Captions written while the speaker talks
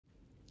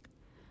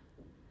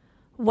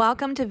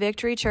Welcome to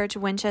Victory Church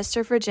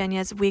Winchester,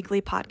 Virginia's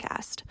weekly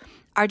podcast.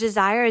 Our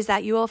desire is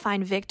that you will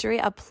find Victory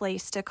a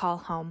place to call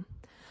home.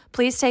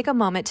 Please take a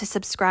moment to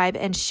subscribe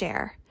and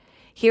share.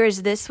 Here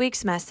is this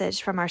week's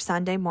message from our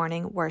Sunday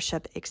morning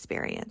worship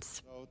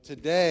experience. So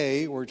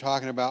today we're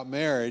talking about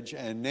marriage,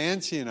 and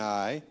Nancy and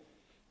I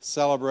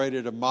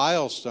celebrated a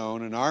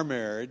milestone in our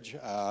marriage.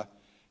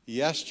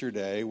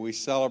 Yesterday we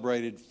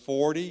celebrated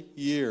 40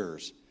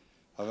 years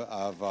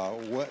of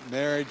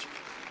marriage.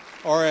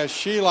 Or as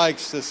she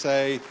likes to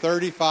say,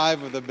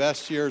 35 of the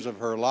best years of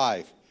her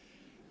life.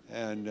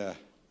 And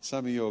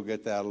some of you will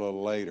get that a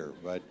little later.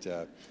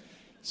 But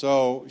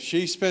so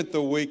she spent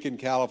the week in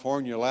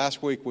California.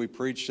 Last week we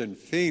preached in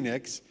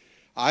Phoenix.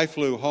 I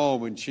flew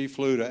home and she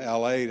flew to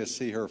L.A. to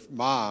see her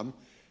mom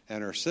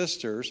and her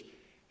sisters.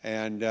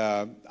 And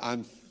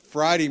on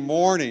Friday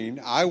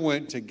morning, I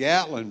went to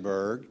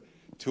Gatlinburg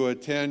to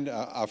attend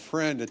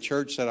a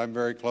church that I'm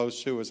very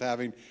close to was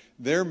having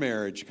their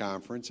marriage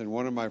conference, and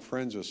one of my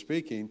friends was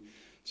speaking.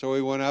 So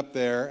we went up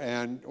there,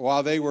 and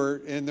while they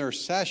were in their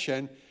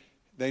session,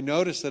 they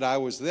noticed that I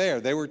was there.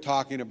 They were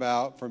talking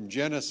about from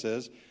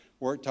Genesis,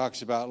 where it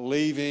talks about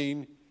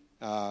leaving,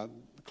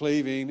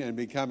 cleaving, and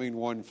becoming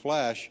one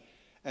flesh.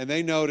 And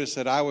they noticed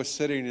that I was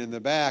sitting in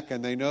the back,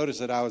 and they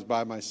noticed that I was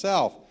by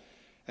myself.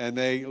 And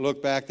they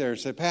looked back there and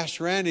said,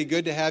 "Pastor Randy,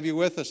 good to have you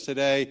with us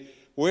today.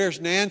 Where's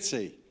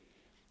Nancy?"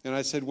 And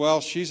I said,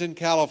 "Well, she's in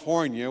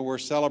California. We're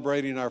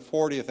celebrating our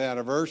 40th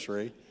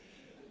anniversary.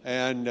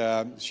 And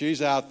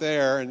she's out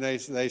there." And they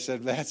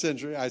said, "That's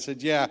interesting." I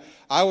said, "Yeah,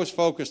 I was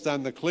focused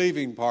on the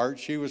cleaving part.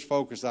 She was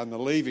focused on the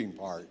leaving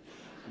part."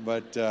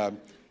 But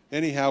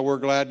anyhow, we're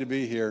glad to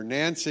be here.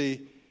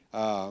 Nancy,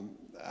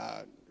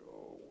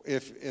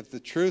 if the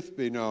truth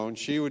be known,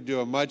 she would do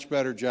a much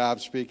better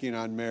job speaking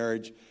on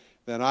marriage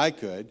than I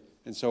could.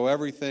 And so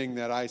everything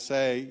that I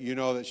say, you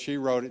know that she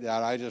wrote it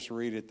down. I just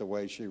read it the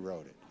way she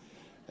wrote it.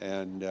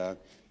 And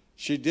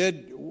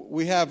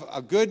we have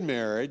a good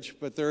marriage,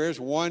 but there is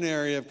one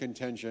area of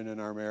contention in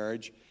our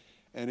marriage,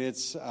 and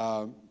it's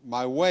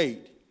my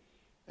weight.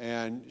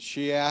 And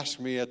she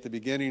asked me at the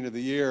beginning of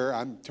the year,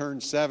 I'm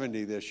turned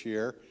 70 this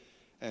year,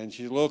 and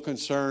she's a little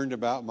concerned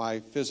about my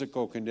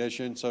physical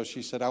condition, so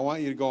she said, "I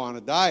want you to go on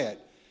a diet."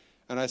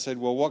 And I said,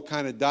 "Well, what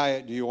kind of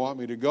diet do you want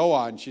me to go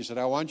on?" She said,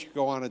 "I want you to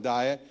go on a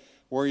diet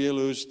where you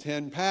lose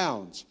 10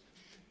 pounds.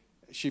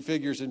 She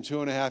figures in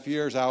 2.5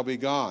 years I'll be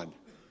gone.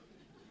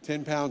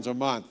 10 pounds a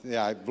month.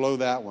 Yeah, I blew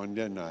that one,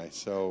 didn't I?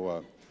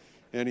 So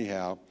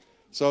anyhow.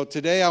 So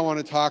today I want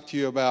to talk to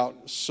you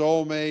about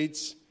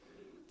soulmates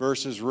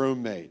versus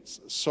roommates.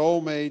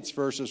 Soulmates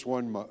versus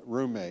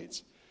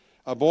roommates.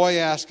 A boy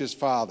asked his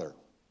father,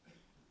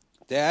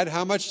 "Dad,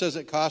 how much does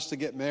it cost to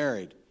get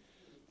married?"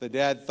 The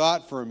dad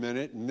thought for a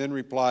minute and then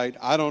replied,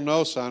 "I don't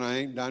know, son. I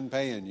ain't done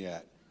paying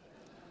yet."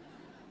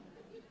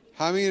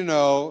 How many of you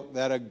know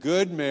that a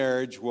good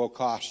marriage will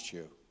cost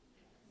you?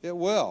 It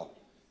will.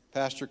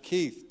 Pastor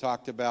Keith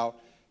talked about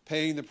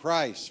paying the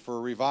price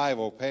for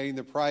revival, paying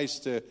the price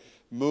to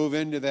move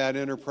into that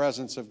inner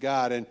presence of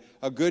God. And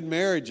a good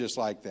marriage is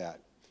like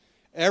that.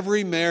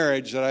 Every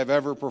marriage that I've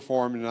ever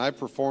performed, and I've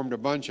performed a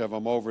bunch of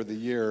them over the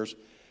years,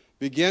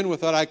 begin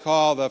with what I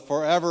call the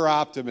forever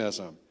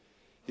optimism.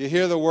 You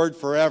hear the word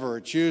forever.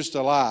 It's used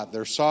a lot.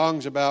 There's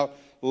songs about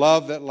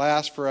love that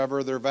lasts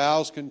forever. Their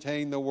vows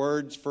contain the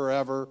words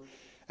forever.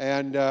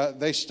 And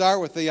they start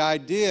with the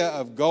idea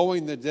of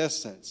going the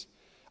distance.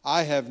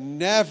 I have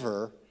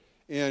never,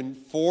 in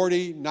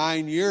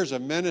 49 years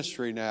of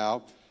ministry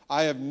now,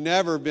 I have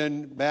never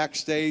been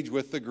backstage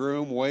with the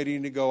groom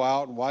waiting to go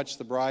out and watch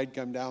the bride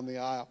come down the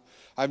aisle.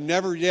 I've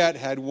never yet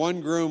had one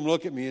groom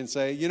look at me and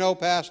say, "You know,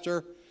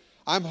 Pastor,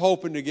 I'm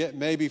hoping to get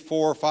maybe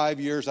 4 or 5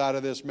 years out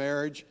of this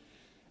marriage.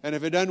 And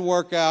if it doesn't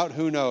work out,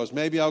 who knows?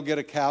 Maybe I'll get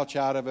a couch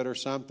out of it or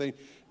something."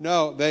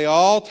 No, they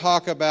all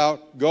talk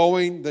about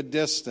going the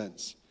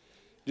distance.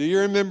 Do you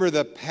remember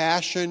the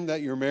passion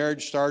that your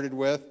marriage started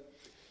with?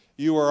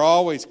 You were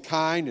always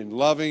kind and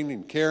loving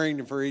and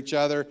caring for each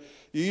other.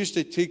 You used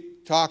to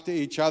talk to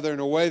each other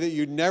in a way that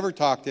you'd never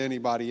talk to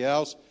anybody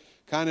else,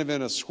 kind of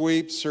in a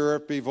sweet,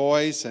 syrupy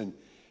voice. And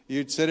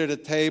you'd sit at a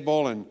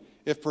table, and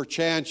if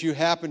perchance you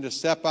happened to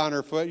step on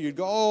her foot, you'd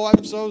go, "Oh,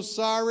 I'm so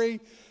sorry.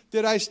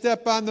 Did I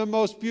step on the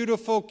most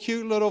beautiful,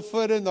 cute little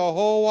foot in the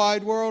whole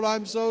wide world?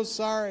 I'm so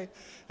sorry."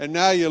 And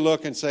now you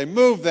look and say,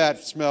 "Move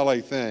that smelly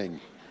thing."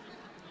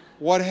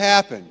 What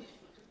happened?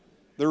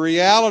 The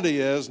reality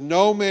is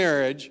no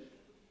marriage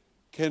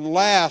can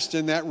last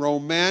in that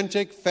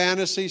romantic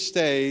fantasy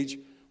stage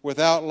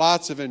without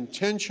lots of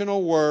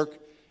intentional work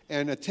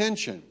and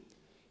attention.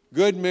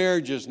 Good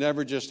marriages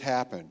never just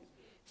happen.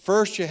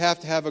 First, you have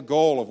to have a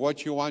goal of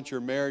what you want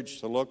your marriage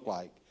to look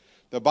like.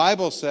 The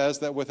Bible says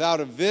that without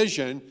a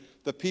vision,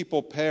 the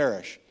people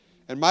perish.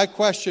 And my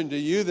question to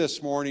you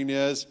this morning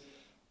is,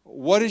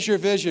 what is your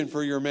vision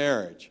for your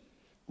marriage?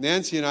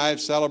 Nancy and I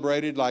have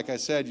celebrated, like I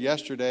said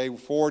yesterday,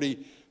 40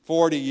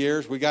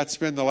 years. We got to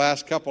spend the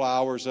last couple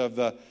hours of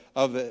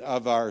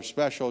our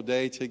special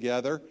day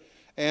together.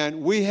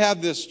 And we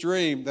have this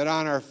dream that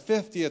on our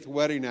 50th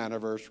wedding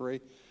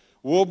anniversary,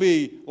 We'll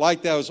be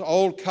like those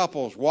old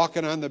couples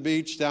walking on the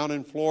beach down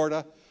in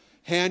Florida,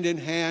 hand in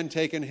hand,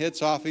 taking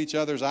hits off each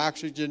other's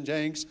oxygen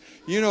tanks.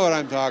 You know what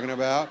I'm talking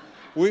about.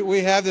 We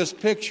have this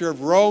picture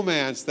of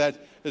romance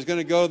that is going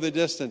to go the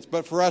distance.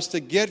 But for us to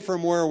get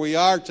from where we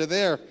are to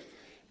there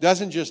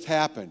doesn't just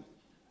happen.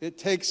 It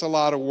takes a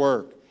lot of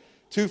work.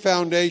 2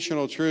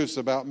 foundational truths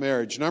about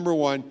marriage. Number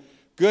 1,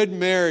 good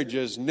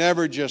marriages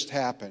never just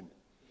happen.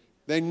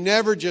 They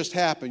never just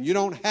happen. You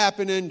don't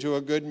happen into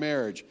a good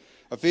marriage.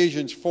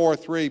 Ephesians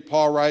 4:3,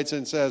 Paul writes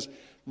and says,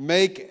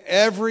 make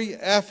every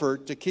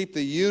effort to keep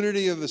the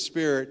unity of the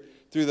Spirit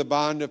through the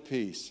bond of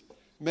peace.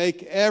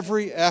 Make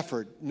every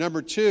effort.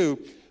 Number 2,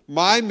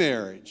 my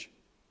marriage,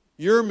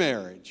 your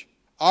marriage,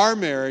 our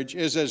marriage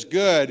is as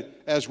good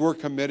as we're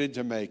committed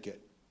to make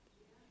it.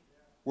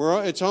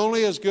 It's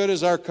only as good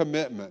as our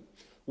commitment.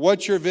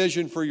 What's your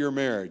vision for your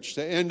marriage?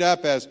 To end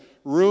up as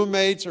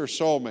roommates or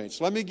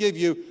soulmates? Let me give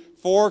you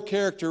 4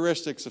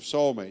 characteristics of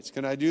soulmates.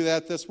 Can I do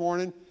that this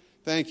morning?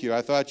 Thank you.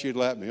 I thought you'd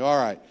let me. All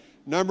right.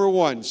 Number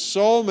 1,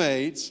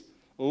 soulmates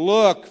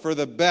look for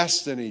the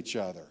best in each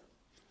other.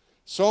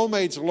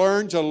 Soulmates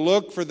learn to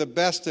look for the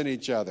best in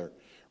each other.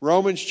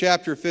 Romans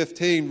chapter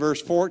 15,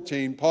 verse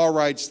 14, Paul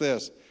writes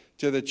this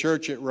to the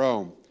church at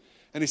Rome.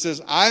 And he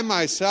says, I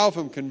myself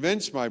am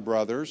convinced, my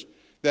brothers,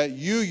 that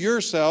you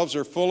yourselves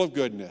are full of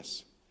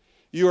goodness.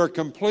 You are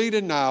complete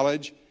in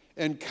knowledge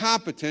and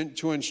competent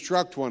to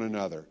instruct one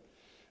another.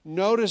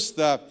 Notice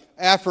the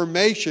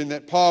affirmation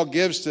that Paul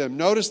gives to them.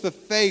 Notice the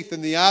faith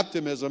and the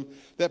optimism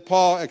that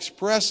Paul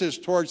expresses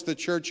towards the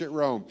church at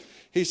Rome.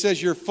 He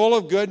says, you're full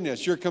of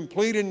goodness. You're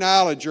complete in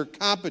knowledge. You're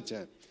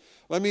competent.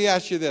 Let me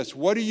ask you this.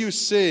 What do you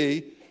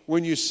see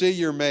when you see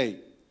your mate?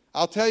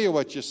 I'll tell you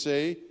what you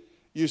see.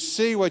 You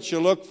see what you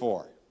look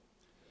for.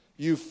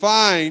 You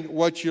find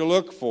what you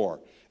look for.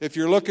 If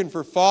you're looking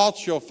for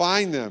faults, you'll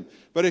find them.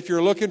 But if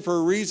you're looking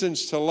for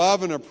reasons to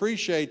love and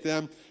appreciate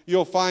them,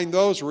 you'll find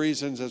those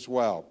reasons as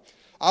well.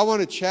 I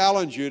want to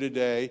challenge you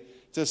today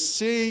to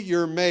see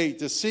your mate,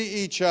 to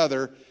see each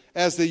other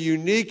as the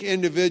unique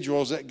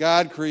individuals that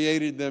God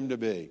created them to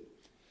be.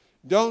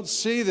 Don't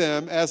see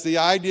them as the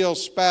ideal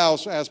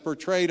spouse as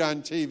portrayed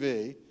on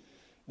TV.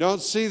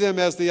 Don't see them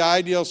as the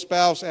ideal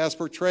spouse as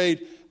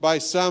portrayed by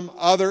some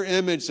other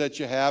image that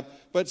you have,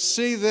 but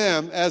see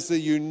them as the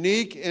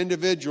unique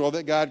individual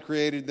that God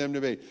created them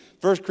to be.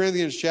 1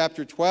 Corinthians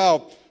chapter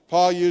 12,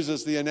 Paul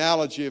uses the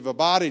analogy of a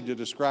body to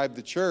describe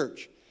the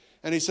church.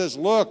 And he says,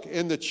 look,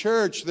 in the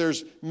church,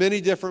 there's many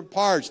different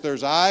parts.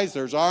 There's eyes,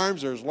 there's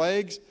arms, there's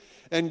legs.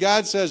 And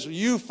God says,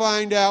 you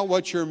find out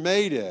what your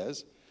mate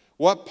is,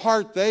 what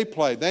part they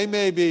play. They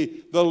may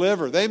be the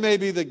liver. They may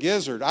be the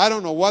gizzard. I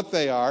don't know what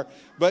they are,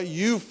 but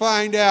you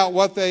find out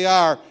what they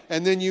are,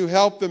 and then you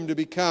help them to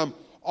become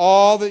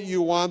all that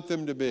you want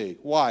them to be.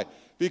 Why?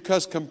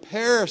 Because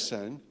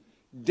comparison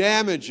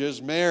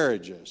damages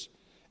marriages.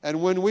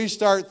 And when we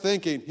start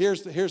thinking,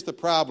 here's the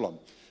problem.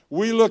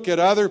 We look at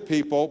other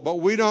people, but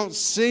we don't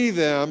see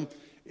them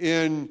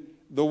in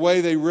the way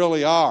they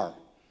really are.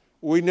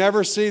 We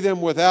never see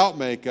them without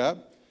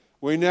makeup.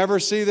 We never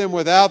see them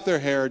without their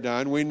hair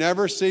done. We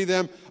never see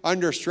them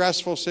under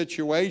stressful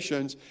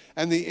situations.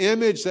 And the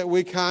image that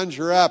we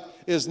conjure up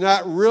is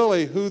not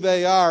really who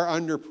they are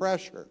under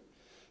pressure.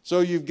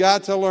 So you've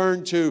got to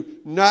learn to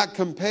not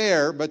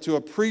compare, but to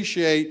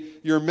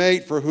appreciate your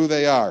mate for who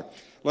they are.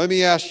 Let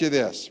me ask you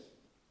this.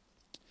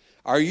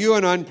 Are you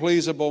an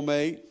unpleasable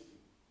mate?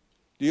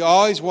 Do you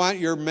always want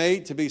your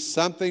mate to be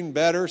something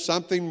better,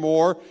 something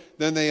more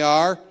than they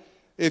are?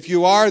 If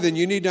you are, then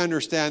you need to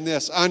understand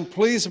this.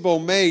 Unpleasable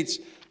mates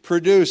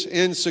produce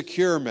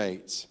insecure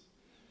mates.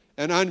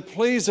 An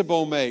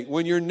unpleasable mate,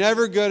 when you're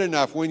never good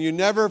enough, when you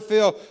never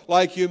feel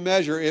like you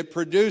measure, it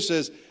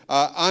produces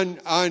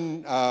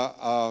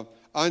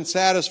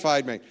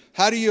unsatisfied mate.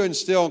 How do you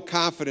instill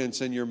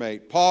confidence in your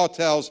mate? Paul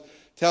tells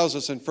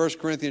us in 1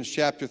 Corinthians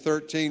chapter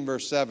 13,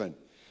 verse 7.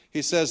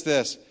 He says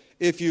this,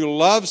 if you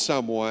love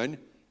someone,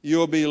 you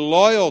will be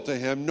loyal to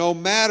him no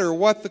matter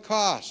what the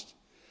cost.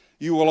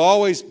 You will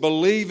always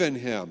believe in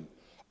him,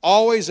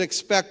 always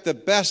expect the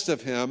best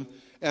of him,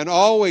 and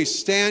always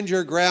stand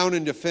your ground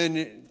in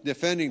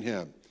defending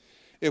him.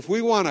 If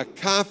we want a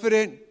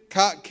confident,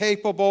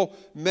 capable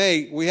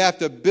mate, we have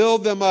to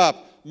build them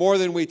up more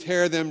than we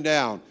tear them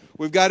down.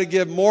 We've got to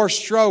give more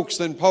strokes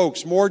than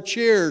pokes, more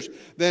cheers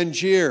than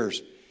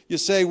jeers. You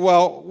say,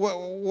 well,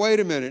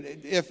 wait a minute.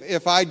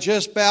 If I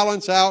just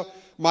balance out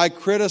my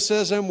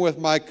criticism with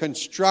my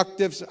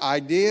constructive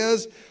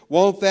ideas,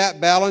 won't that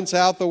balance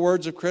out the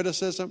words of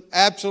criticism?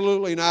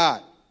 Absolutely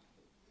not.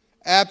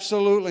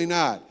 Absolutely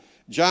not.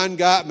 John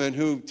Gottman,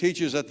 who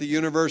teaches at the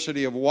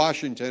University of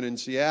Washington in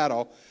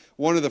Seattle,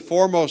 one of the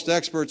foremost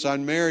experts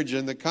on marriage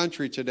in the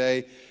country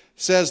today,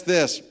 says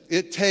this,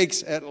 it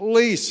takes at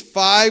least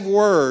 5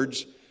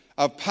 words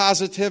of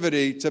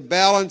positivity to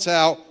balance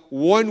out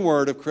 1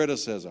 word of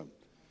criticism.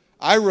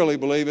 I really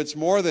believe it's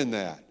more than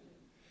that.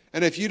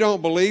 And if you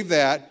don't believe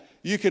that,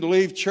 you could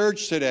leave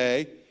church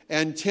today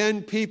and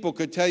 10 people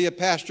could tell you,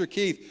 Pastor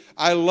Keith,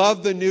 I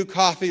love the new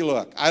coffee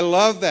look. I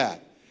love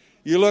that.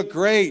 You look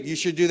great. You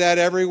should do that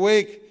every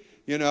week,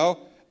 you know.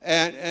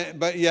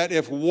 But yet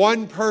if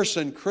one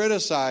person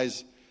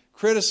criticizes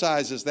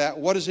that,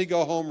 what does he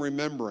go home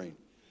remembering?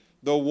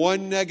 The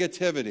one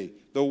negativity,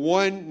 the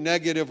one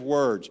negative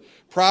words.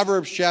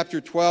 Proverbs chapter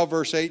 12,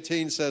 verse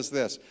 18 says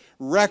this,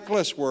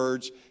 reckless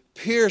words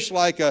pierce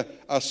like a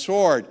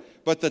sword,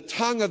 but the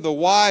tongue of the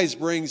wise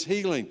brings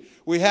healing.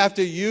 We have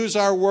to use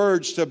our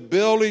words to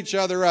build each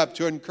other up,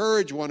 to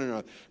encourage one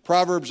another.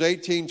 Proverbs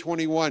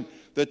 18:21,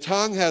 the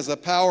tongue has the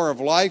power of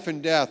life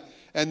and death,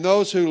 and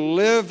those who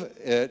love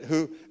it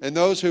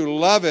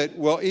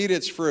will eat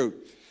its fruit.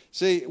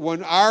 See,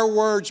 when our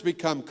words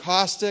become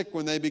caustic,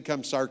 when they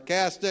become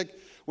sarcastic,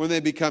 when they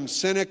become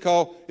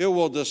cynical, it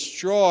will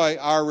destroy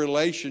our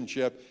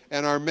relationship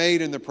and our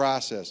mate in the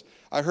process.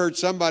 I heard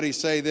somebody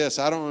say this.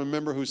 I don't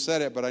remember who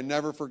said it, but I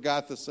never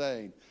forgot the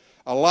saying.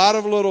 A lot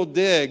of little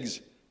digs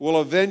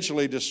will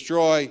eventually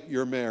destroy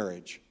your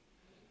marriage.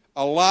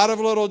 A lot of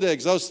little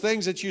digs. Those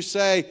things that you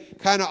say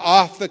kind of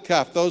off the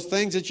cuff. Those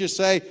things that you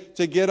say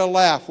to get a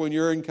laugh when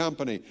you're in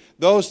company.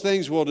 Those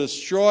things will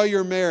destroy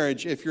your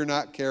marriage if you're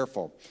not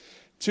careful.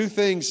 Two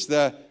things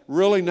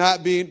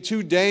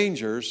two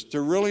dangers to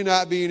really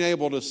not being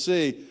able to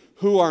see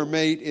who our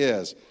mate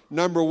is.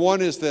 Number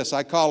one is this.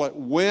 I call it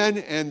when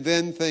and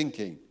then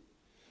thinking.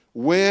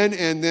 When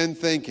and then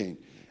thinking.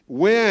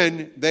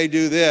 When they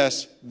do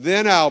this,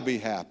 then I'll be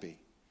happy.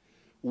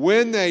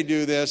 When they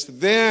do this,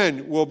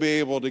 then we'll be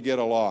able to get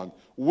along.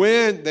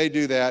 When they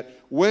do that,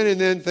 when and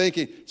then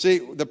thinking. See,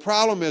 the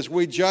problem is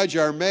we judge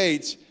our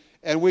mates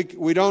and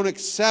we don't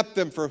accept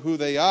them for who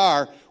they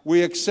are.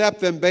 We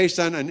accept them based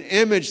on an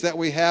image that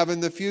we have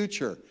in the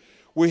future.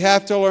 We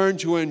have to learn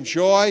to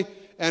enjoy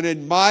and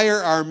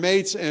admire our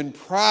mates in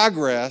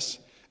progress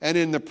and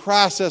in the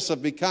process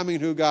of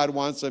becoming who God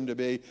wants them to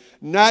be,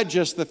 not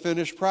just the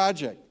finished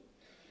project.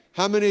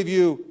 How many of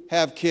you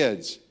have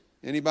kids?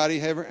 Anybody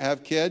ever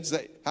have kids?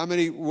 How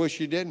many wish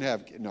you didn't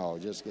have kids? No,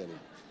 just kidding.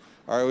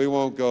 All right, we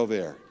won't go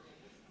there.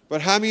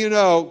 But how many of you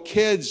know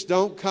kids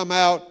don't come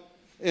out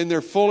in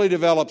their fully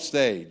developed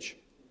stage?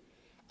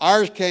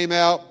 Ours came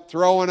out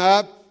throwing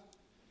up,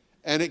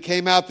 and it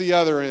came out the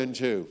other end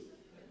too.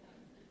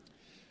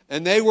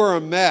 And they were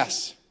a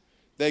mess.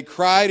 They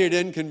cried at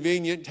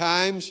inconvenient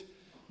times,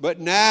 but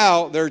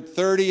now they're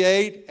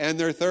 38 and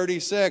they're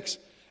 36,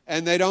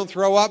 and they don't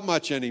throw up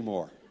much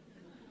anymore.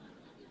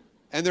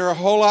 And they're a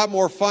whole lot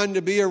more fun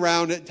to be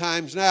around at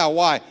times now.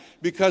 Why?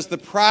 Because the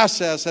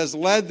process has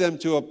led them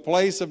to a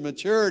place of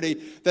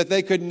maturity that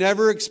they could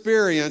never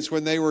experience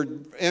when they were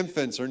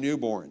infants or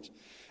newborns.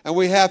 And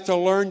we have to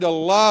learn to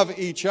love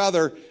each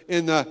other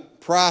in the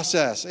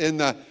process, in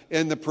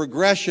the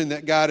progression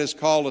that God has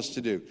called us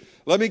to do.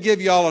 Let me give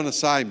you all an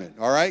assignment,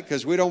 all right?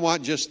 Because we don't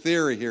want just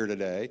theory here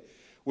today.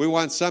 We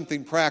want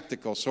something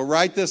practical. So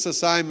write this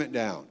assignment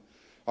down,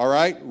 all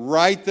right?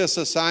 Write this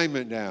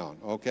assignment down,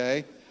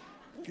 okay?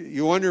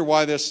 You wonder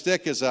why this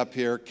stick is up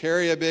here.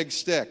 Carry a big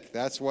stick.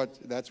 That's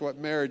what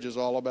marriage is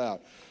all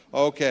about.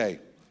 Okay.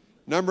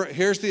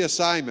 Here's the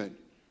assignment.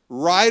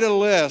 Write a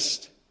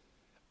list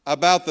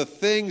about the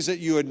things that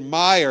you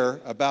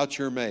admire about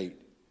your mate.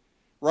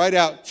 Write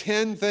out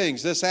 10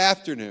 things this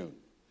afternoon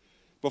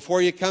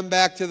before you come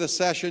back to the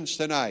sessions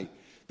tonight.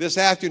 This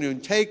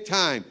afternoon, take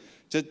time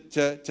to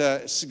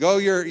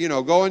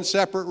go in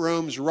separate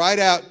rooms, write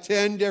out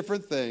 10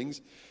 different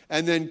things,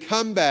 and then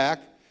come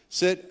back,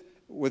 sit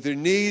with your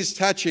knees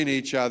touching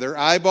each other,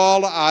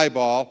 eyeball to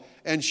eyeball,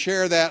 and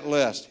share that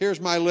list. Here's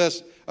my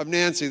list of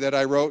Nancy that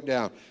I wrote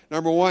down.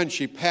 Number 1,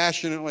 she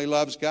passionately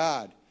loves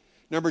God.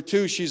 Number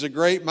 2, she's a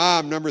great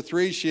mom. Number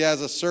 3, she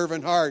has a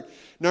servant heart.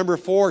 Number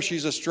 4,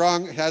 has a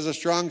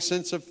strong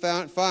sense of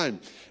fun.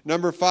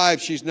 Number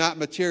 5, she's not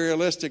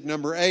materialistic.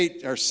 Number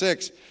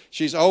 6,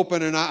 she's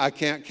open and I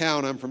can't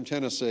count. I'm from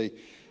Tennessee.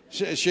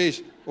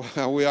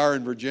 We are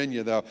in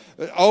Virginia though.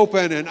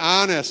 Open and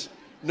honest.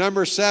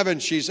 Number 7,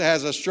 she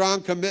has a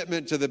strong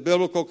commitment to the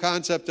biblical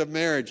concept of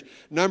marriage.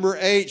 Number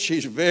 8,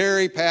 she's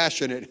very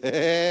passionate.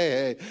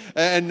 Hey.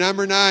 And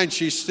number 9,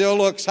 she still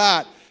looks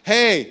hot.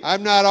 Hey,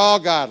 I'm not all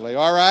godly,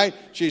 all right?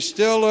 She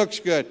still looks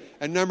good.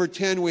 And number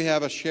 10, we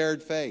have a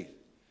shared faith.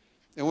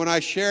 And when I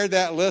shared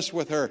that list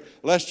with her,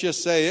 let's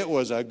just say it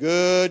was a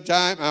good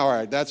time. All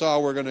right, that's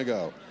all we're going to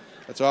go.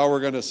 That's all we're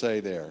going to say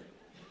there.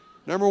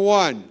 Number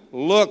 1,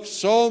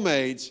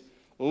 soulmates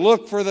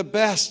look for the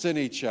best in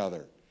each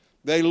other.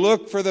 They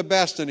look for the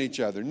best in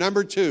each other.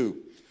 Number 2,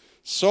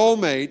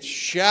 soulmates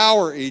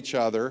shower each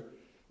other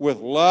with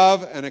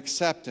love and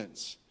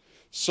acceptance.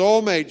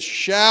 Soulmates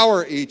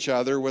shower each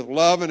other with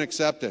love and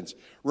acceptance.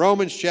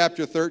 Romans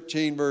chapter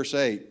 13, verse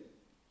 8.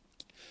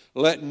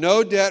 Let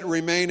no debt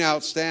remain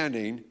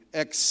outstanding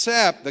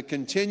except the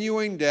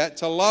continuing debt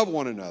to love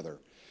one another.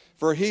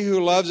 For he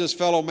who loves his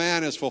fellow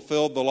man has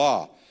fulfilled the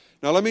law.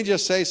 Now let me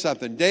just say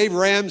something. Dave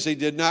Ramsey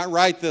did not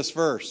write this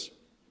verse.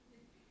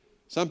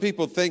 Some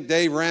people think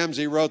Dave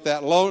Ramsey wrote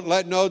that,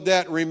 let no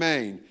debt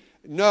remain.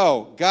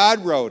 No,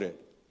 God wrote it.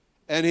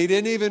 And he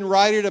didn't even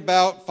write it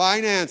about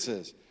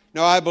finances.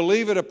 Now, I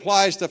believe it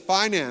applies to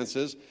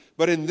finances,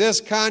 but in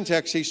this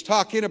context, he's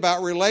talking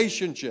about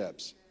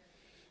relationships.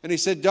 And he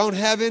said, don't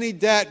have any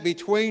debt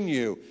between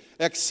you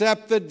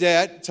except the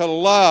debt to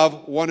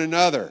love one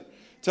another.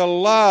 To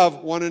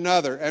love one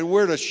another. And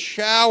we're to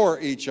shower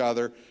each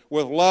other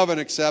with love and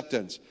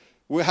acceptance.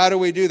 How do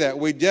we do that?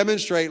 We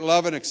demonstrate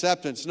love and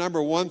acceptance,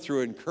 number one,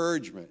 through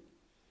encouragement.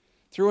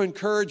 Through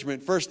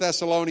encouragement. 1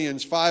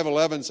 Thessalonians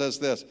 5:11 says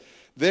this,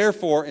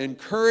 therefore,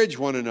 encourage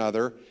one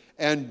another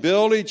and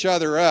build each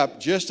other up,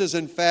 just as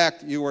in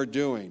fact you are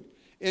doing.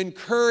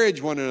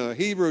 Encourage one another.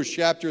 Hebrews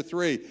chapter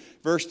 3,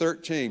 verse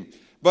 13.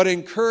 But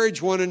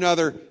encourage one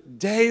another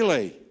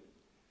daily.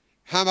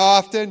 How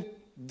often?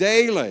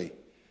 Daily.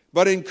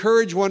 But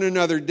encourage one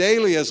another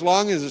daily as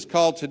long as it's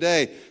called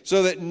today,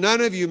 so that none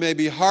of you may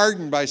be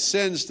hardened by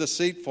sin's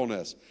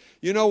deceitfulness.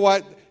 You know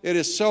what? It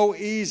is so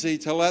easy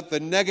to let the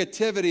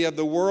negativity of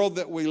the world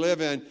that we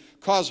live in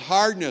cause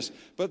hardness.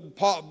 But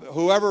Paul,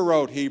 whoever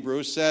wrote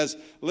Hebrews, says,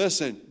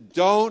 listen,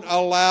 don't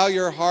allow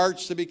your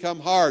hearts to become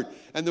hard.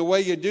 And the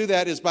way you do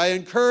that is by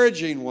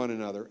encouraging one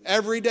another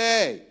every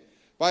day.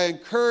 By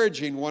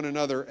encouraging one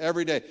another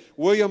every day.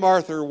 William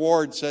Arthur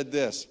Ward said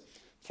this,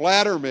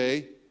 flatter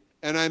me,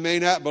 and I may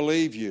not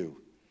believe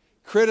you.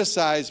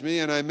 Criticize me,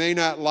 and I may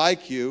not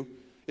like you.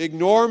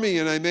 Ignore me,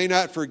 and I may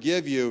not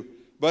forgive you.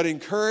 But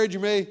encourage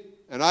me,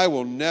 and I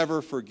will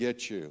never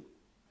forget you.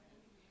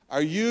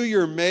 Are you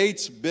your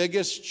mate's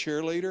biggest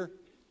cheerleader?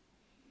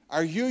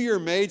 Are you your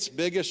mate's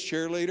biggest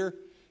cheerleader?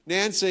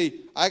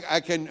 Nancy, I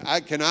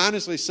can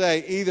honestly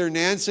say either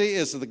Nancy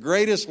is the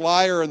greatest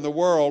liar in the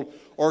world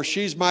or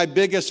she's my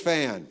biggest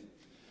fan.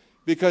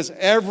 Because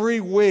every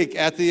week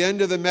at the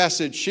end of the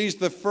message, she's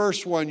the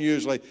first one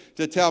usually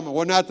to tell me.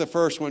 Well, not the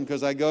first one,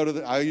 because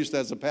I used to,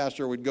 as a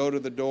pastor, would go to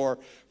the door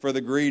for the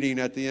greeting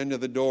at the end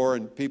of the door,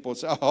 and people would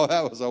say, oh,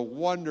 that was a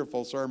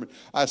wonderful sermon.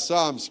 I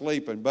saw him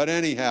sleeping. But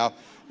anyhow,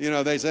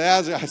 they say,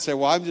 I say,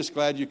 well, I'm just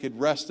glad you could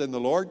rest in the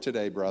Lord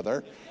today,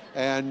 brother.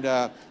 And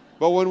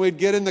but when we'd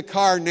get in the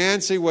car,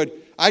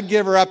 I'd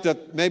give her up to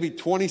maybe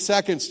 20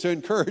 seconds to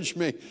encourage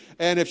me.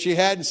 And if she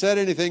hadn't said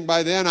anything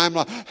by then, I'm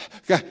like,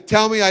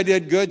 tell me I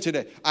did good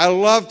today. I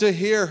love to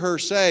hear her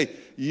say,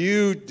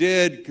 you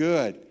did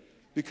good.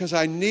 Because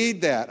I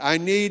need that. I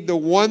need the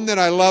one that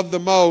I love the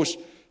most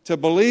to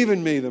believe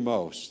in me the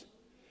most.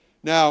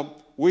 Now,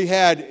 we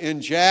had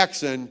in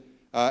Jackson,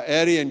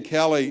 Eddie and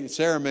Kelly,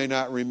 Sarah may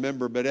not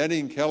remember, but Eddie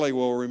and Kelly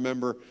will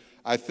remember.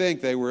 I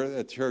think they were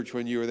at church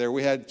when you were there.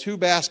 We had 2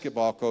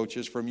 basketball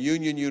coaches from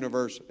Union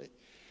University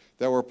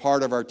that were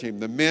part of our team,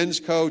 the men's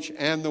coach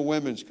and the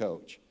women's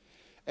coach.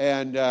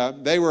 And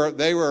they were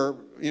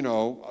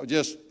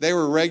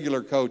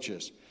regular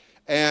coaches.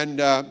 And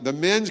the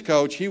men's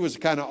coach, he was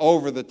kind of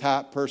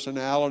over-the-top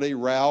personality,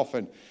 Ralph.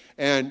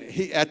 And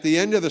he, at the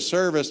end of the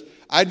service,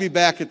 I'd be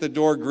back at the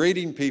door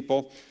greeting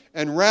people.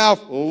 And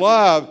Ralph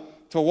loved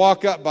to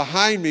walk up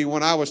behind me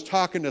when I was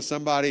talking to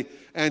somebody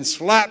and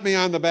slap me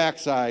on the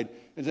backside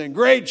and say,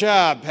 great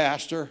job,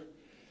 Pastor.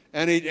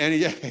 And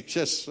he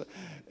just,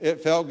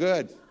 it felt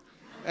good.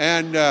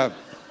 And the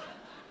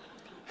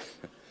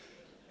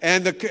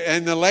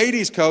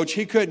ladies coach,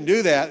 he couldn't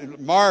do that.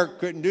 Mark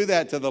couldn't do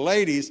that to the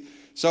ladies,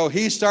 so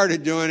he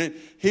started doing it.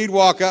 He'd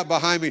walk up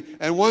behind me,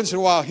 and once in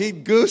a while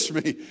he'd goose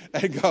me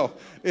and go,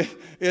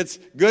 "It's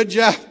good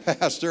job,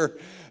 Pastor."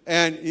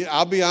 And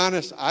I'll be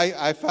honest,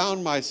 I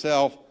found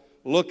myself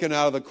looking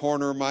out of the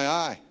corner of my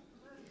eye,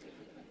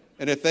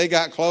 and if they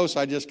got close,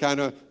 I just kind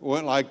of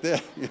went like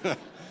this.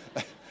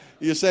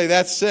 You say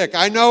that's sick.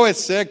 I know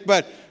it's sick,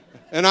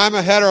 and I'm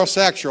a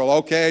heterosexual.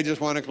 Okay, I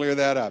just want to clear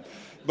that up.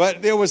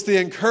 But it was the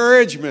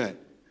encouragement.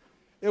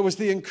 It was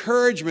the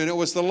encouragement. It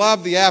was the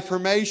love, the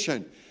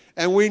affirmation.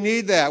 And we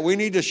need that. We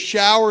need to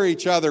shower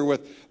each other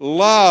with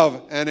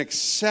love and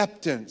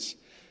acceptance.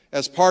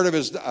 As part of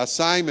his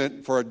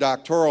assignment for a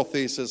doctoral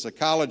thesis, a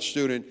college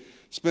student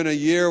spent a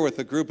year with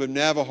a group of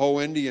Navajo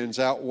Indians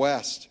out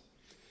west.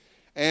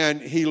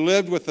 And he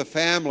lived with the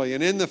family.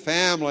 And in the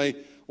family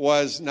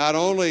was not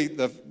only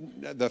the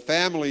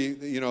family,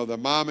 the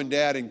mom and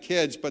dad and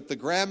kids, but the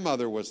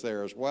grandmother was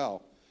there as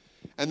well.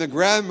 And the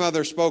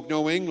grandmother spoke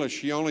no English.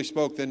 She only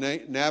spoke the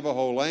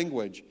Navajo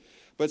language.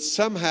 But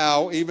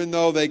somehow, even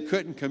though they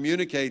couldn't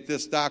communicate,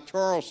 this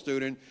doctoral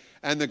student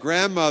and the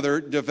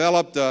grandmother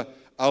developed a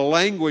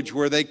language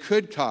where they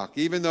could talk.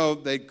 Even though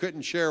they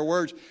couldn't share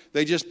words,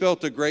 they just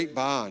built a great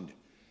bond.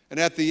 And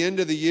at the end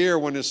of the year,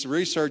 when his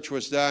research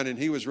was done and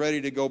he was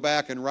ready to go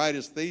back and write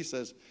his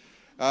thesis,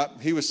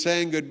 he was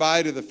saying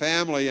goodbye to the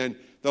family. And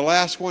the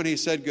last one he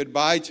said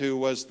goodbye to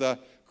was the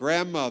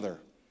grandmother.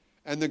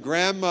 And the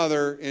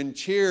grandmother, in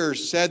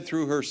tears, said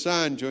through her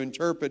son, to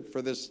interpret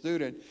for this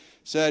student,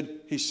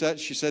 she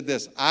said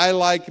this, "I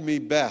like me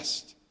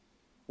best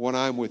when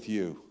I'm with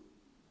you."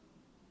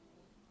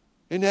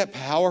 Isn't that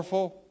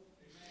powerful?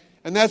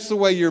 And that's the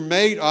way your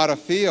mate ought to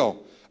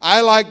feel.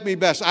 I like me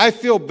best. I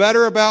feel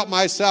better about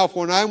myself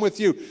when I'm with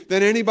you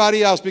than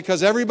anybody else,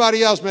 because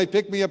everybody else may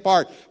pick me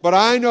apart. But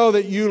I know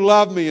that you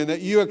love me and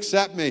that you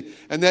accept me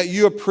and that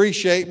you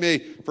appreciate me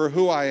for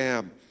who I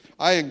am.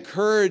 I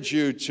encourage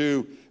you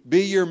to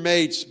be your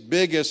mate's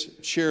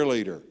biggest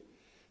cheerleader.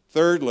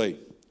 Thirdly,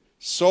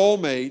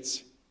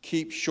 soulmates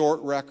keep short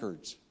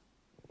records.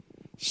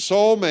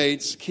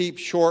 Soulmates keep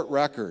short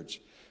records.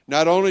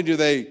 Not only do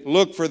they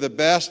look for the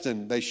best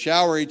and they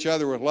shower each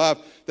other with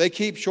love, they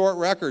keep short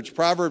records.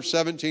 Proverbs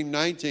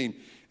 17:19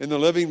 in the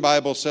Living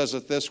Bible says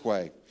it this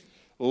way: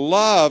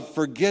 love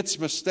forgets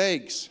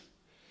mistakes.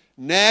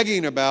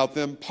 Nagging about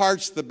them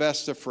parts the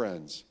best of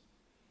friends.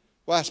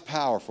 Well, that's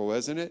powerful,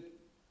 isn't it?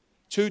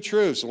 Two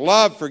truths.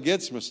 Love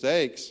forgets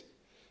mistakes.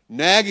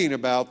 Nagging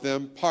about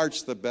them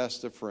parts the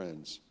best of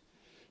friends.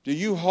 Do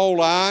you hold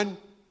on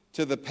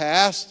to the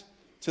past,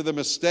 to the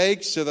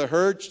mistakes, to the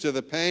hurts, to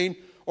the pain,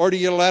 or do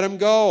you let them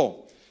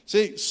go?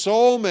 See,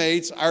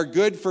 soulmates are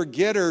good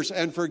forgetters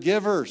and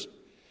forgivers.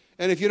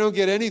 And if you don't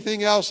get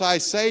anything else I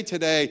say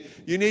today,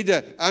 you need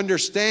to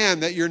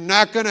understand that you're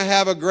not going to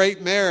have a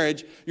great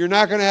marriage, you're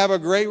not going to have a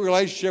great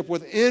relationship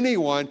with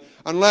anyone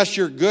unless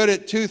you're good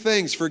at two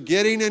things,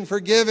 forgetting and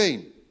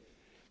forgiving.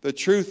 The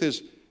truth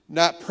is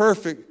not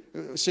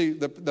perfect. See,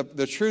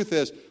 the truth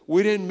is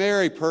we didn't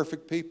marry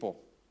perfect people.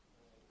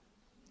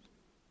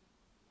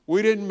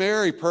 We didn't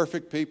marry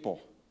perfect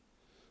people.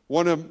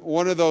 One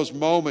of those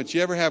moments,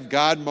 you ever have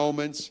God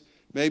moments?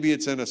 Maybe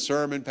it's in a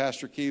sermon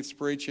Pastor Keith's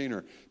preaching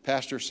or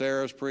Pastor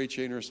Sarah's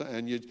preaching or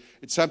something,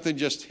 and something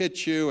just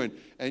hits you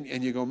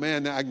and you go,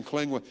 man, I can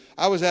cling with.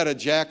 I was at a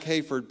Jack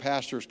Hayford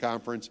Pastors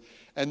Conference,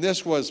 and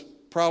this was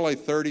probably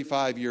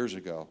 35 years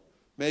ago,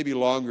 maybe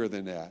longer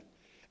than that.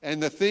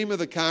 And the theme of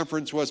the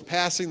conference was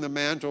passing the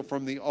mantle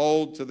from the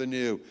old to the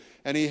new.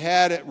 And he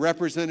had it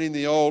representing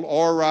the old,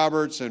 Oral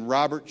Roberts and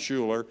Robert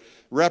Schuller.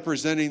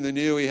 Representing the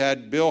new, he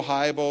had Bill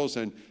Hybels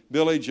and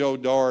Billy Joe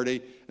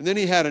Doherty. And then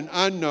he had an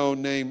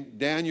unknown named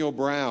Daniel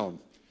Brown.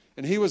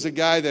 And he was a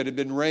guy that had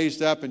been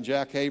raised up in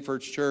Jack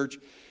Hayford's church.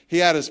 He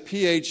had his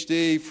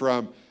PhD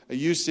from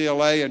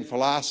UCLA in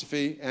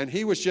philosophy. And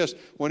he was just,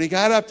 when he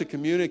got up to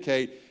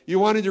communicate, you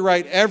wanted to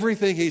write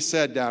everything he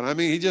said down. I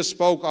mean, he just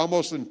spoke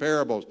almost in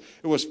parables.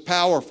 It was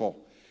powerful.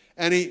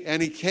 And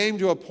he came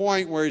to a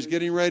point where he's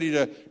getting ready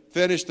to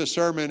finish the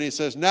sermon. He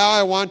says, now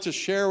I want to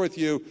share with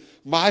you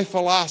my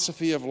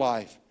philosophy of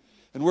life.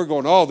 And we're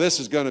going, oh, this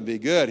is going to be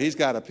good. He's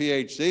got a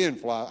PhD in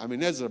philosophy. I mean,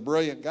 this is a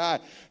brilliant guy.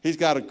 He's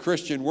got a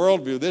Christian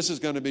worldview. This is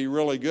going to be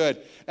really good.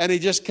 And he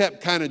just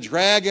kept kind of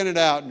dragging it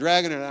out and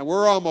dragging it out. And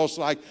we're almost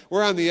like,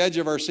 we're on the edge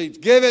of our seats.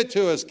 Give it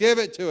to us. Give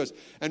it to us.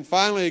 And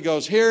finally he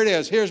goes, here it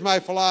is. Here's my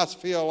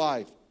philosophy of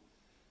life.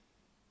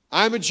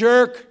 I'm a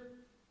jerk,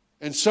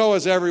 and so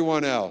is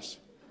everyone else.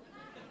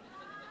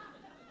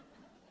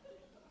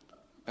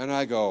 And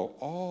I go,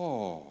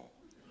 oh.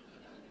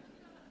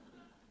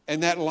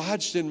 And that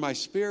lodged in my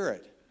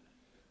spirit.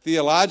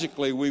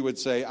 Theologically, we would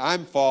say,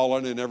 I'm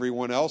fallen and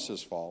everyone else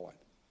is fallen.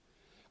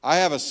 I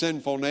have a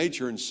sinful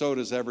nature and so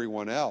does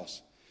everyone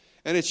else.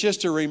 And it's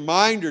just a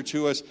reminder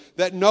to us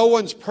that no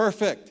one's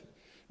perfect.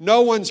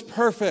 No one's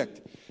perfect.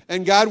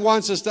 And God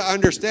wants us to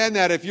understand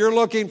that. If you're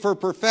looking for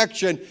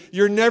perfection,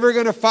 you're never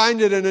going to find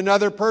it in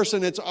another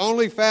person. It's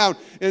only found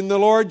in the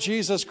Lord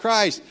Jesus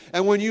Christ.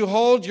 And when you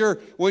hold your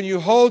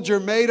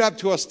mate up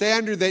to a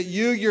standard that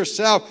you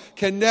yourself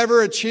can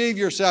never achieve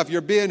yourself,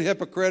 you're being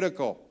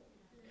hypocritical.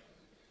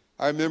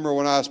 I remember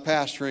when I was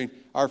pastoring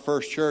our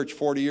first church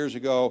 40 years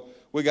ago,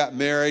 we got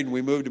married and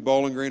we moved to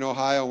Bowling Green,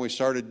 Ohio, and we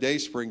started Day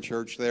Spring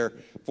Church there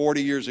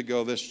 40 years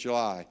ago this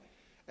July.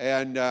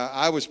 And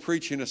I was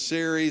preaching a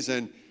series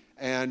and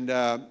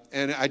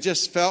I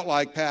just felt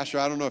like, Pastor,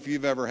 I don't know if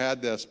you've ever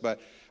had this, but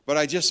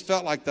I just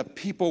felt like the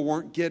people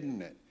weren't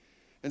getting it.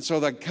 And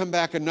so they'd come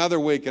back another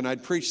week and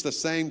I'd preach the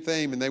same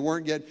theme and they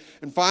weren't getting.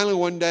 And finally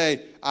one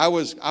day I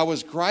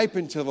was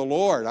griping to the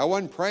Lord. I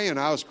wasn't praying,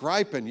 I was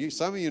griping.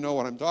 Some of you know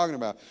what I'm talking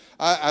about.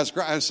 I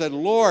said,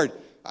 Lord,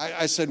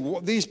 I said,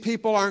 these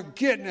people aren't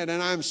getting it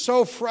and I'm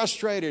so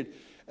frustrated.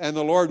 And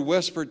the Lord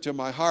whispered to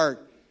my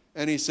heart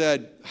and he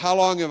said, how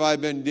long have I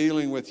been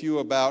dealing with you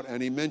about?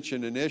 And he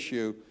mentioned an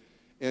issue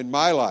in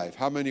my life.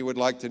 How many would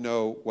like to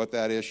know what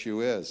that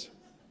issue is?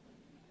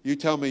 You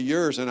tell me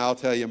yours and I'll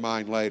tell you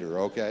mine later,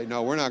 okay?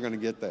 No, we're not going to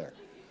get there.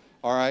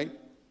 All right?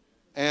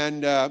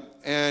 And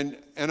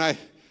I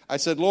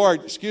said,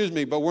 Lord, excuse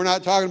me, but we're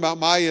not talking about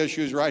my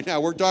issues right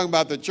now. We're talking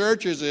about the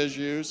church's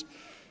issues.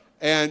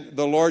 And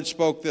the Lord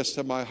spoke this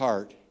to my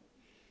heart.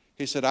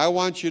 He said, I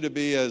want you to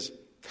be as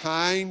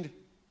kind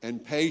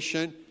and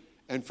patient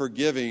and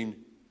forgiving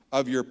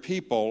of your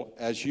people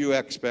as you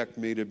expect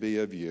me to be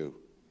of you.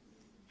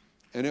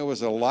 And it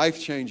was a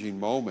life-changing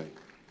moment.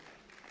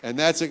 And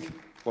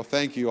well,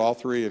 thank you, all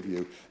three of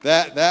you.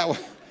 That now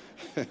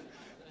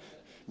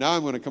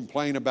I'm going to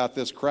complain about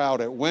this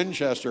crowd at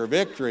Winchester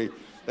Victory.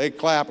 They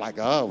clap like,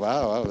 oh,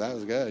 wow, that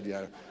was good.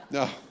 Yeah.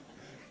 No.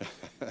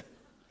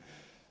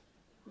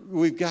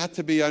 We've got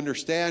to be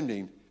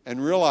understanding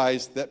and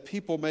realize that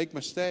people make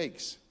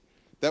mistakes,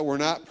 that we're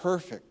not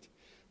perfect.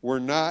 We're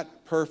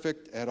not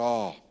perfect at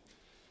all.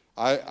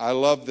 I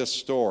love this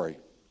story.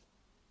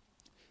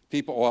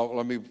 People,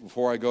 well,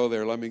 before I go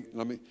there, let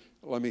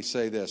me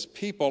say this.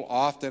 People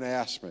often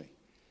ask me,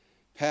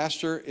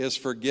 Pastor, is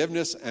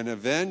forgiveness an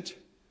event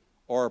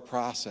or a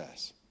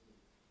process?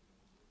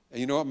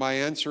 And you know what my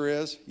answer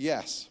is?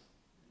 Yes.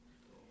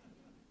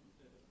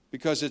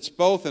 Because it's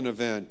both an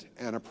event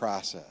and a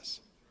process.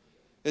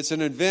 It's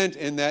an event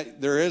in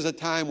that there is a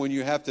time when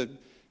you have to,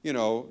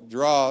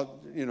 draw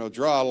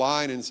a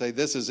line and say,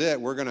 this is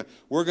it. We're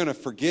gonna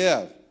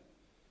forgive.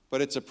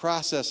 But it's a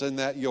process in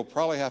that you'll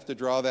probably have to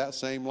draw that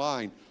same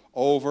line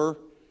over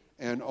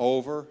and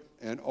over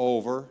and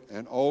over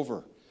and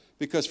over.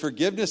 Because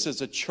forgiveness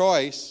is a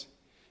choice.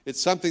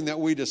 It's something that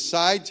we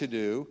decide to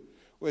do.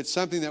 It's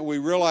something that we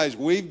realize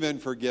we've been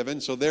forgiven,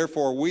 so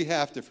therefore we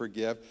have to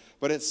forgive.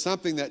 But it's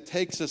something that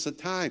takes us a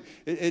time.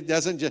 It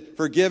doesn't just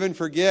forgive and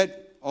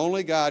forget.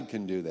 Only God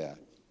can do that.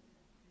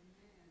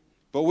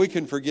 But we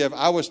can forgive.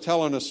 I was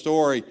telling a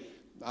story,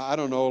 I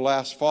don't know,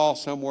 last fall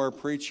somewhere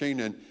preaching,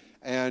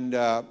 and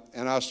I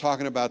was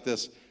talking about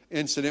this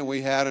incident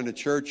we had in a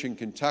church in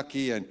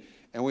Kentucky, and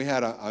we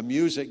had a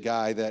music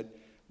guy that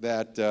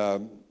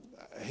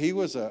he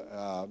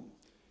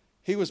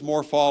was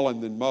more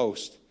fallen than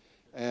most,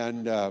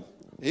 and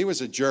he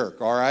was a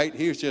jerk. All right,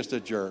 he was just a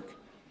jerk.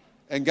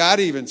 And God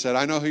even said,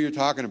 "I know who you're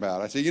talking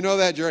about." I said, "You know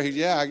that jerk?" He said,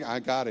 "Yeah, I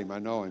got him. I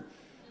know him."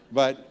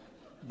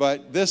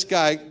 But this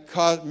guy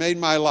made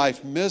my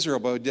life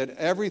miserable. He did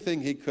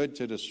everything he could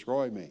to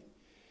destroy me.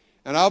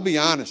 And I'll be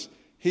honest,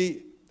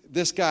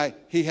 this guy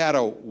had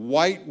a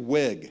white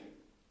wig.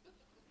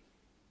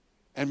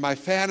 And my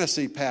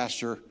fantasy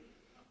pastor,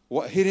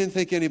 he didn't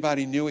think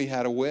anybody knew he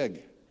had a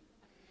wig.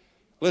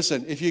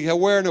 Listen, if you're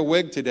wearing a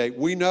wig today,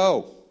 we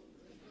know.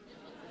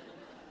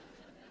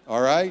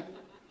 All right?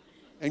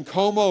 And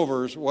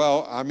comb-overs,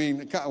 well, I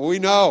mean, we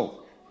know.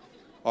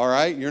 All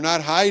right? You're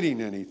not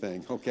hiding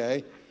anything,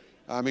 okay?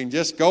 I mean,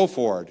 just go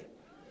for it.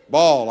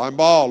 I'm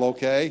bald,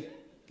 okay?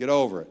 Get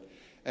over it.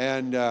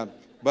 And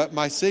but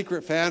my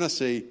secret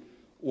fantasy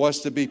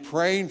was to be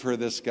praying for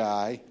this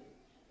guy.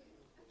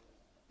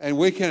 And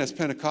we can, as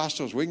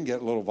Pentecostals, we can get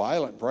a little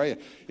violent praying.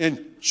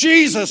 In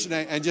Jesus'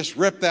 name, and just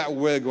rip that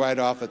wig right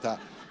off the top.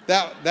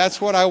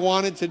 That's what I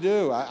wanted to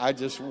do. I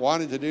just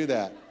wanted to do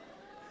that.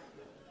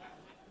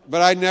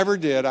 But I never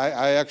did.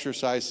 I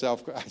exercised I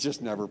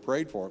just never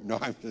prayed for him. No,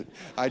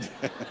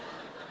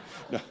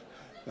 no.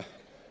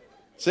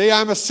 See,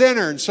 I'm a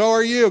sinner, and so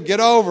are you. Get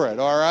over it,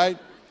 all right?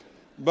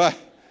 But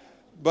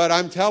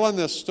I'm telling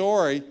this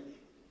story,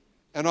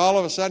 and all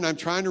of a sudden I'm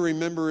trying to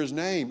remember his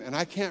name, and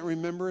I can't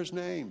remember his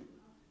name.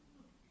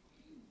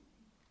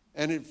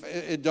 And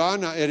it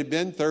dawned on, it had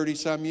been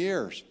 30-some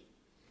years.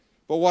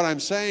 But what I'm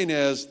saying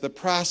is the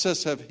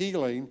process of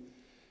healing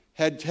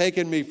had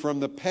taken me from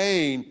the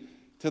pain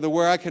to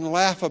where I can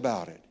laugh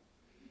about it,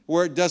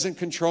 where it doesn't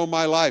control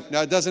my life.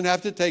 Now, it doesn't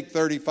have to take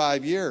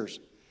 35 years,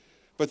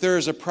 but there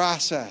is a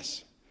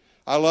process.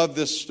 I love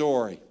this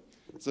story.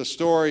 It's the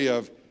story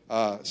of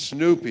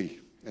Snoopy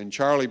and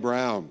Charlie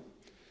Brown.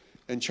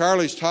 And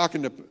Charlie's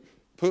talking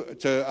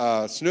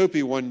to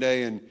Snoopy one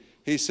day, and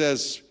he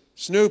says,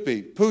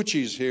 "Snoopy,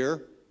 Poochie's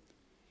here,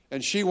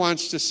 and she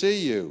wants to see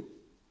you."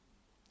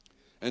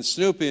 And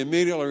Snoopy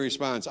immediately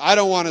responds, "I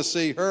don't want to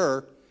see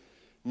her.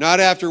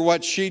 Not after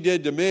what she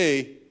did to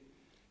me."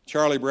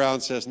 Charlie Brown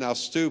says, "Now,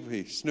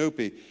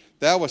 Snoopy,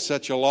 that was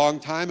such a long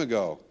time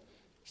ago."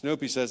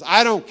 Snoopy says,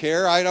 "I don't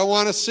care. I don't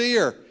want to see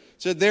her."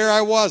 Said, "There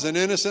I was, an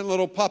innocent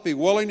little puppy,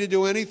 willing to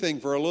do anything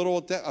for a little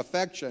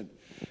affection.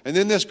 And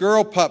then this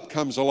girl pup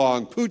comes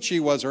along. Poochie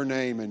was her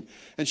name.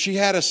 And she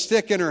had a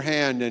stick in her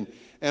hand.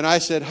 And I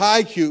said,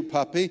 'Hi, cute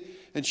puppy.'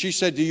 And she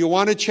said, 'Do you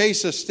want to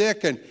chase a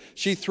stick?' And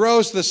she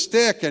throws the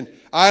stick, and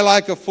I,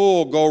 like a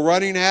fool, go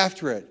running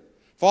after it.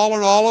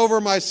 Falling all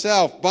over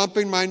myself,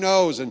 bumping my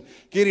nose, and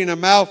getting a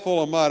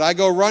mouthful of mud. I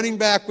go running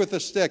back with the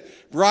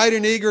stick, bright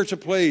and eager to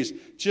please,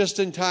 just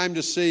in time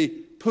to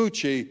see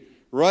Poochie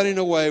running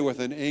away with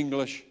an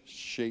English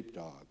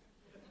sheepdog."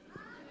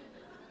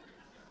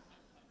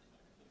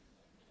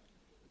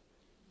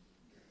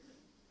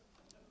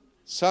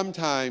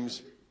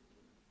 Sometimes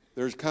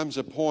there comes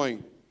a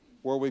point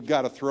where we've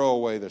got to throw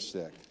away the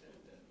stick.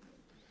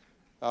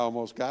 I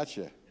almost got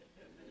you.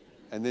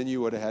 And then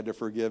you would have had to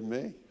forgive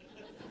me.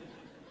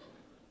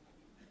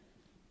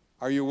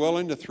 Are you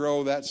willing to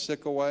throw that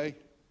stick away?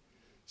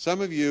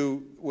 Some of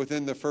you,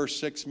 within the first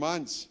 6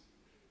 months,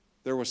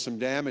 there was some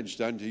damage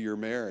done to your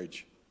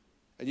marriage.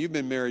 And you've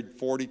been married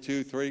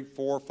 42, 3,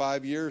 4,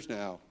 5 years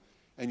now,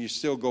 and you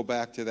still go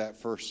back to that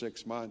first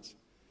 6 months.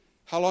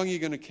 How long are you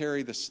going to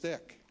carry the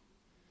stick?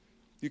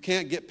 You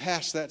can't get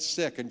past that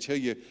stick until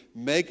you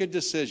make a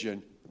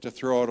decision to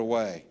throw it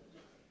away.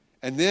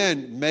 And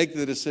then make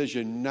the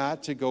decision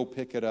not to go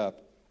pick it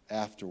up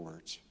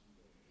afterwards.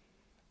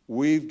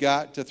 We've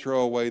got to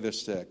throw away the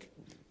stick.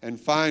 And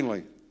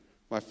finally,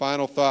 my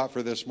final thought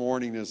for this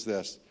morning is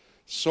this.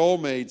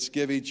 Soulmates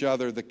give each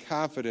other the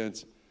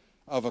confidence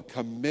of a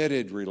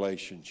committed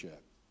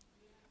relationship.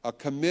 A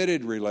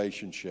committed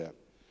relationship.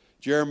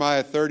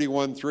 Jeremiah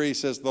 31:3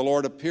 says, "The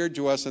Lord appeared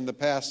to us in the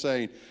past,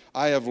 saying,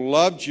 'I have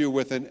loved you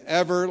with an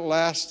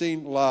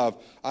everlasting love.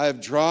 I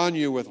have drawn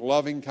you with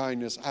loving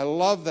kindness.'" I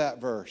love that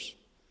verse.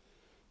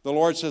 The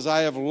Lord says,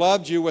 "I have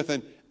loved you with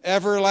an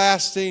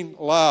everlasting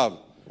love."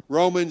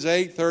 Romans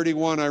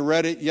 8:31, I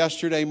read it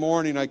yesterday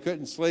morning. I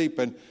couldn't sleep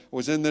and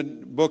was in the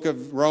book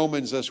of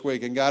Romans this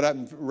week and got up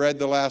and read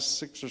the last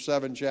 6 or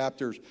 7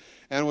 chapters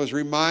and was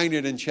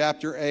reminded in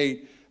chapter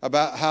 8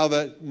 about how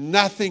that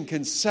nothing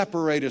can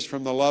separate us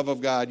from the love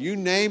of God. You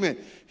name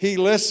it, he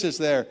lists us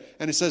there.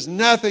 And it says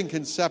nothing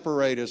can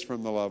separate us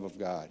from the love of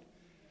God.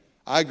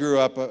 I grew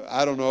up,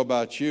 I don't know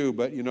about you,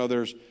 but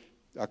there's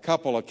a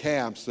couple of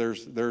camps.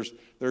 There's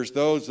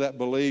those that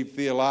believe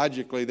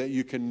theologically that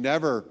you can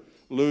never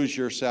lose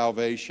your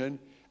salvation.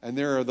 And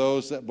there are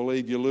those that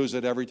believe you lose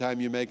it every time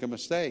you make a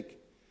mistake.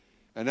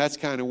 And that's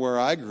kind of where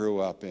I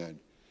grew up in.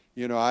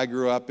 I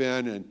grew up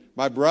in, and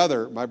my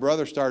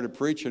brother started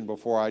preaching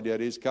before I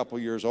did. He's a couple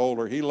years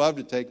older. He loved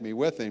to take me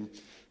with him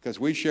because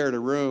we shared a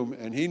room,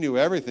 and he knew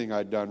everything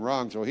I'd done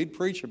wrong, so he'd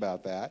preach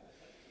about that.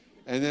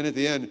 And then at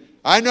the end,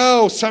 I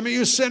know some of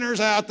you sinners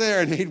out there,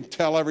 and he'd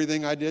tell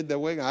everything I did that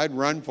week. I'd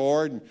run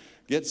forward and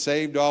get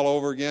saved all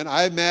over again.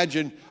 I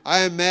imagine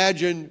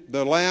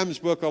the Lamb's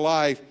Book of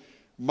Life,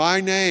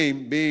 my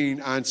name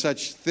being on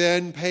such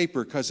thin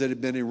paper because it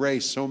had been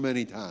erased so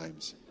many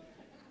times.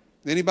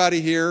 Anybody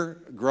here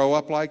grow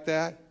up like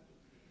that?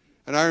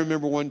 And I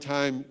remember one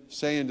time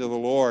saying to the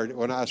Lord,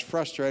 when I was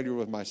frustrated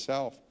with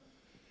myself,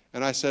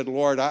 and I said,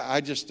 Lord, I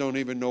just don't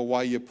even know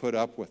why you put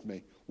up with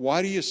me.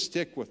 Why do you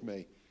stick with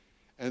me?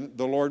 And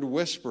the Lord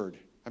whispered.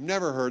 I've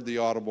never heard the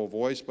audible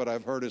voice, but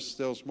I've heard his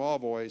still small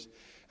voice.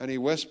 And he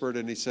whispered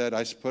and he said,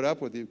 I put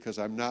up with you because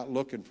I'm not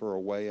looking for a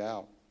way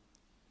out.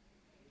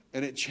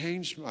 And it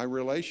changed my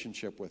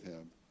relationship with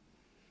him.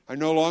 I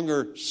no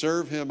longer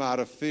serve him out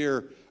of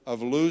fear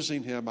of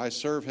losing him. I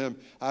serve him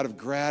out of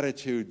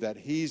gratitude that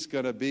he's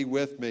going to be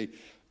with me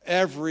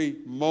every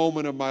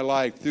moment of my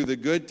life, through the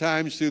good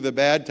times, through the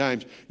bad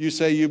times. You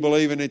say you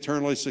believe in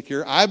eternally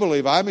secure. I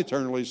believe I'm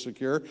eternally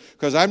secure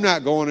because I'm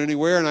not going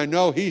anywhere, and I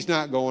know he's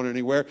not going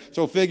anywhere.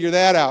 So figure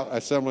that out,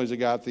 Assemblies of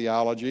God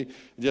theology.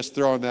 Just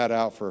throwing that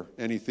out for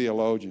any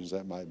theologians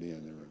that might be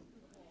in the room.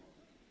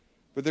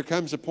 But there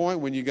comes a point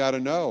when you got to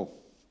know.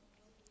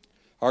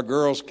 Our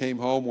girls came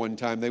home one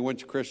time. They went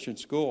to Christian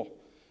school.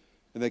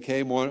 And they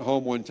came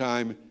home one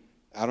time,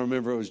 I don't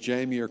remember if it was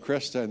Jamie or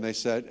Krista, and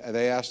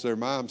they asked their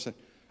mom, said,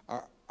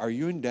 are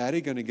you and Daddy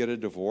going to get a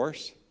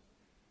divorce?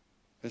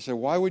 They said,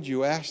 why would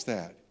you ask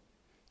that?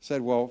 I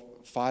said, well,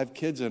 5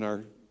 kids in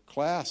our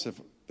class,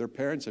 their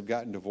parents have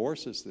gotten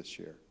divorces this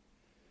year.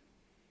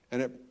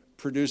 And it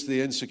produced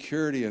the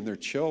insecurity in their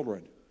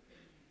children.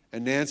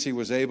 And Nancy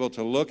was able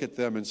to look at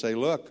them and say,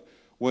 look,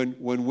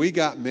 when we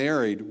got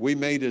married, we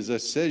made a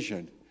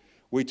decision.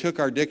 We took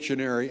our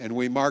dictionary and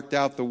we marked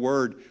out the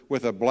word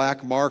with a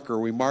black marker.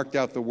 We marked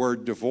out the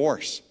word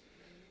divorce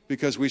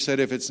because we said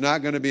if it's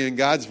not going to be in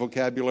God's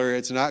vocabulary,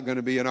 it's not going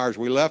to be in ours.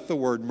 We left the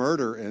word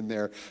murder in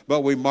there,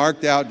 but we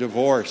marked out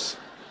divorce.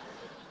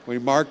 We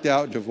marked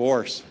out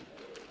divorce.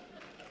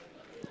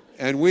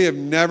 And we have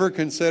never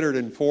considered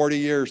in 40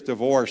 years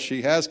divorce.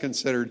 She has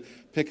considered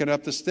picking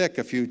up the stick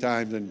a few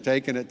times and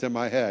taking it to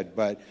my head.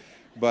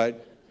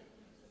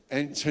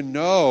 And to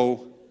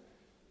know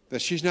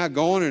that she's not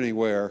going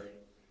anywhere,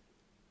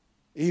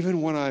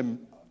 even when I'm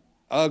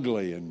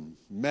ugly and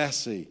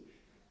messy,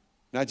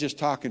 not just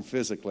talking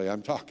physically,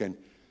 I'm talking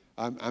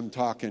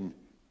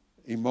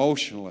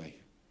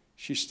emotionally,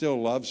 she still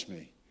loves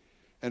me.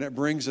 And it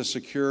brings a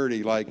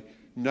security like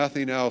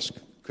nothing else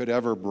could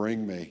ever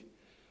bring me.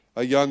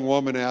 A young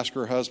woman asked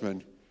her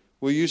husband,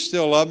 will you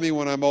still love me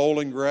when I'm old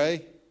and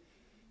gray?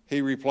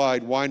 He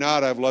replied, why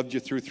not? I've loved you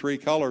through 3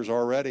 colors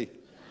already.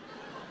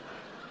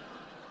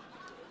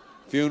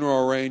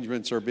 Funeral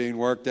arrangements are being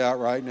worked out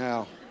right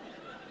now.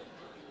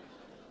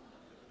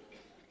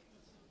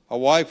 A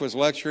wife was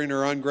lecturing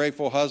her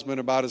ungrateful husband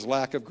about his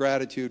lack of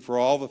gratitude for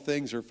all the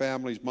things her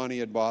family's money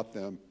had bought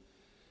them.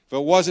 If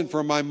it wasn't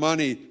for my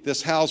money,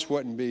 this house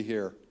wouldn't be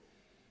here.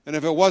 And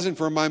if it wasn't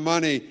for my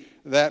money,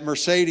 that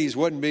Mercedes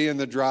wouldn't be in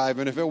the drive.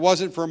 And if it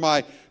wasn't for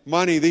my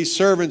money, these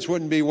servants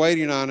wouldn't be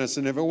waiting on us.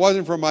 And if it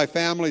wasn't for my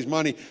family's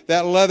money,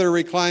 that leather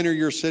recliner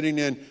you're sitting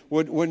in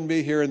wouldn't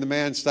be here. And the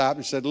man stopped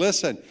and said,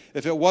 listen,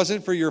 if it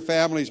wasn't for your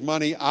family's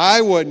money,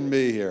 I wouldn't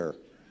be here.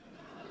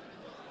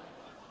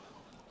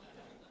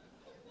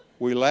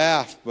 We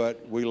laugh,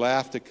 but we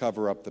laugh to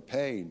cover up the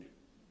pain.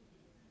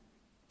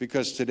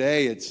 Because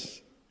today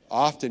it's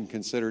often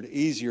considered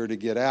easier to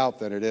get out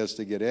than it is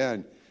to get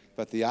in.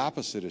 But the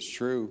opposite is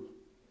true.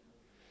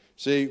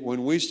 See,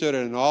 when we stood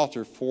at an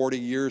altar 40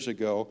 years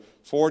ago,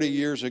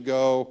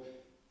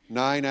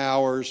 9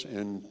 hours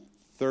and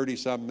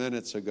 30-some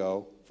minutes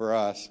ago for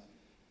us,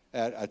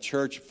 at a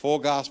church, Full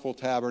Gospel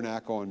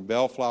Tabernacle in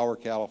Bellflower,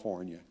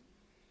 California.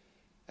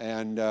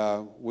 And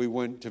we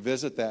went to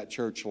visit that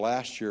church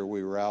last year.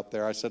 We were out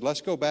there. I said, let's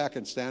go back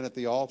and stand at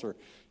the altar.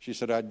 She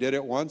said, I did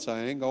it once.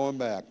 I ain't going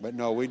back. But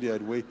no, we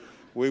did. We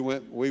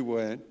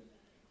went.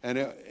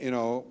 And,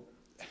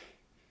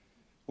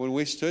 when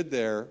we stood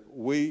there,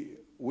 we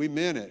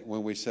meant it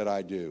when we said,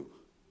 I do.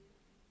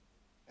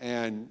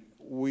 And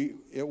we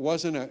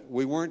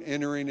weren't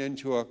entering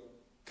into a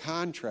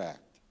contract.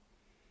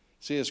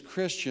 See, as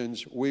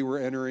Christians, we were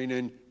entering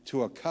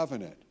into a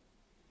covenant.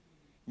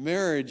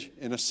 Marriage,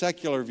 in a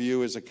secular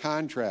view, is a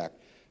contract.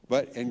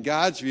 But in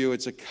God's view,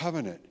 it's a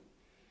covenant.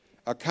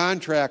 A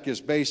contract is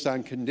based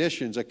on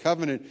conditions. A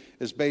covenant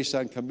is based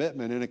on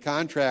commitment. In a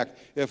contract,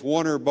 if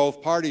one or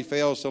both party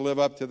fails to live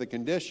up to the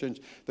conditions,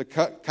 the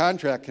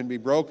contract can be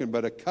broken,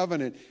 but a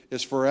covenant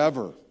is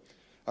forever.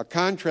 A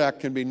contract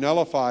can be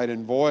nullified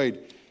and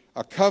void.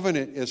 A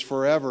covenant is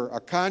forever. A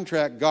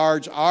contract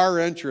guards our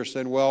interests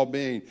and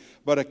well-being,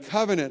 but a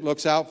covenant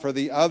looks out for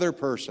the other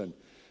person.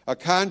 A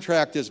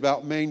contract is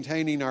about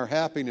maintaining our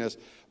happiness,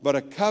 but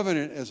a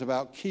covenant is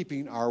about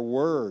keeping our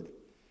word.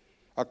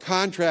 A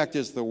contract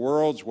is the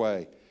world's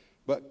way,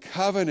 but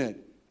covenant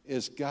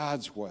is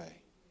God's way.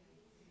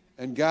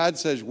 And God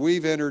says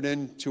we've entered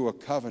into a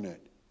covenant.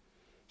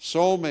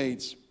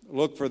 Soulmates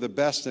look for the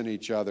best in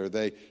each other.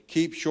 They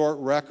keep short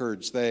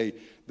records. They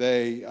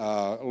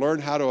learn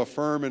how to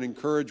affirm and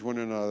encourage one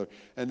another.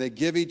 And they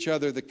give each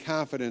other the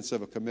confidence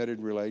of a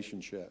committed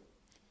relationship.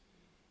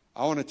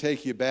 I want to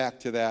take you back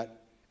to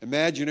that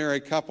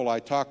imaginary couple I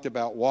talked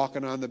about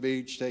walking on the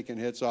beach, taking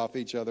hits off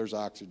each other's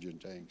oxygen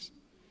tanks.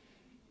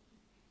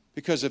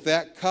 Because if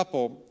that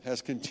couple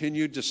has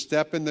continued to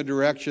step in the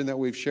direction that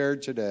we've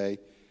shared today,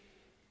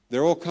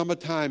 there will come a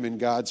time in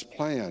God's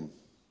plan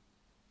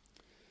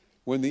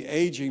when the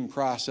aging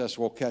process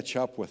will catch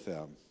up with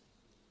them.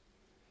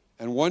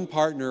 And one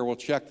partner will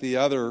check the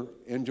other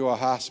into a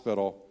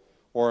hospital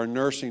or a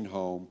nursing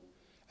home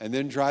and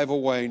then drive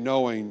away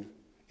knowing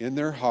in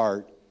their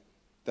heart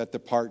that the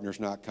partner's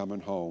not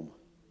coming home,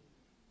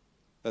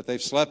 that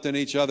they've slept in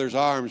each other's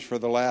arms for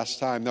the last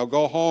time. They'll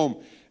go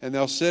home and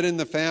they'll sit in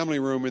the family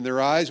room and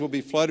their eyes will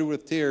be flooded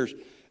with tears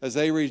as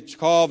they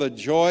recall the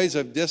joys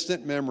of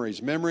distant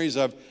memories, memories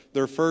of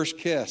their first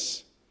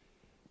kiss,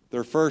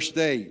 their first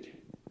date,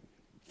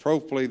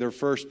 hopefully their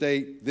first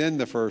date, then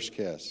the first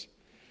kiss,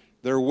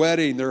 their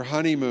wedding, their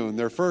honeymoon,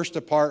 their first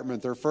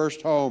apartment, their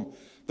first home,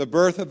 the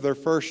birth of their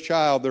first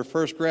child, their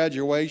first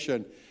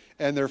graduation,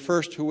 and their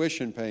first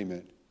tuition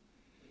payment.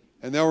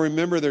 And they'll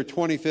remember their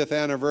 25th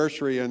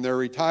anniversary and their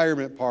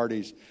retirement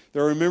parties.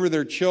 They'll remember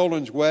their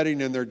children's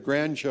wedding and their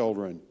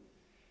grandchildren.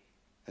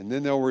 And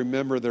then they'll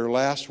remember their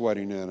last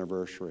wedding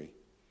anniversary.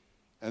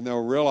 And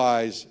they'll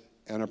realize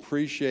and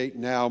appreciate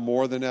now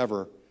more than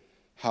ever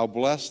how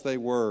blessed they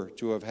were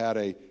to have had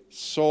a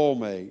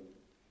soulmate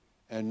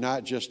and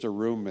not just a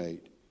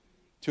roommate.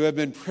 To have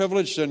been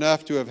privileged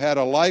enough to have had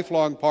a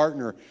lifelong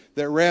partner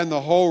that ran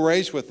the whole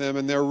race with them,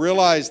 and they'll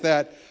realize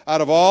that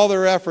out of all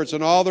their efforts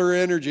and all their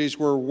energies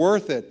were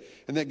worth it,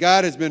 and that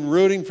God has been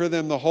rooting for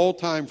them the whole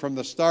time from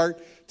the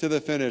start to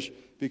the finish,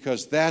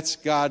 because that's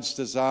God's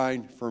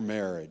design for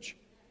marriage.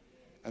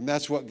 And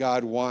that's what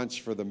God wants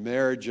for the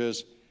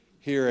marriages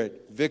here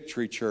at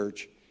Victory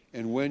Church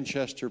in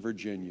Winchester,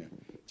 Virginia,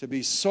 to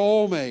be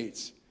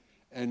soulmates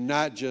and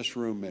not just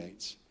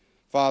roommates.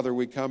 Father,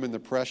 we come in the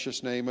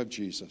precious name of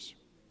Jesus.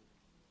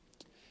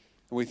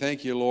 And we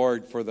thank you,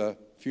 Lord, for the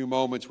few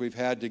moments we've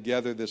had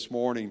together this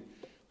morning.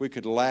 We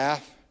could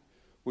laugh.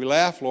 We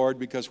laugh, Lord,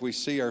 because we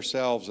see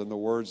ourselves in the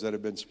words that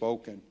have been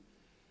spoken.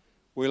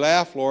 We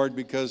laugh, Lord,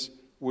 because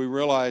we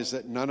realize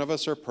that none of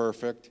us are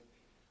perfect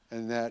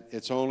and that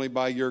it's only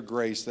by your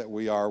grace that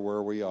we are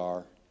where we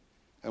are.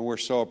 And we're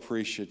so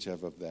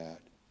appreciative of that.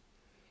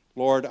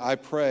 Lord, I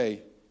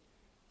pray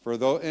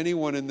for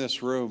anyone in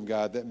this room,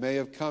 God, that may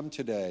have come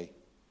today.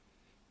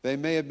 They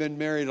may have been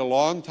married a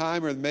long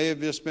time or they may have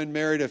just been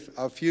married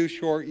a few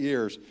short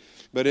years.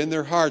 But in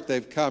their heart,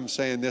 they've come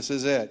saying, this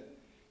is it.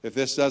 If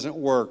this doesn't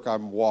work,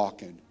 I'm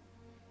walking.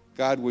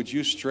 God, would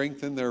you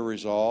strengthen their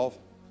resolve?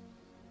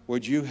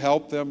 Would you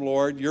help them,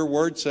 Lord? Your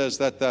word says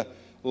that the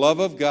love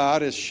of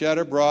God is shed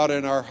abroad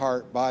in our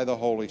heart by the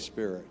Holy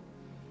Spirit.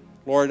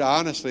 Lord,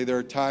 honestly, there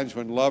are times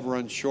when love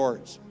runs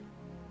short,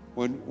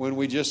 when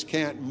we just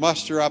can't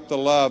muster up the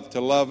love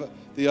to love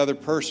the other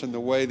person the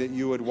way that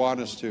you would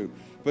want us to.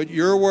 But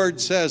your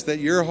word says that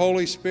your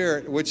Holy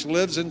Spirit, which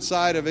lives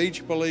inside of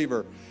each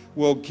believer,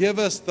 will give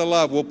us the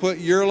love. Will put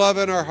your love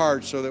in our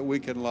hearts so that we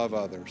can love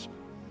others.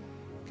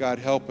 God,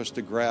 help us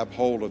to grab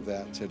hold of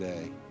that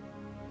today.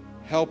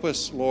 Help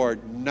us,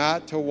 Lord,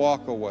 not to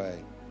walk away,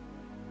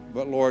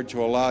 but, Lord,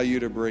 to allow you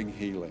to bring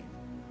healing.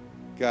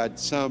 God,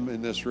 some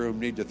in this room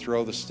need to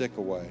throw the stick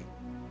away.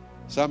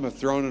 Some have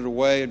thrown it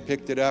away and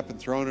picked it up and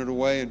thrown it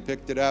away and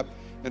picked it up.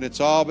 And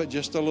it's all but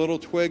just a little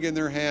twig in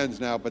their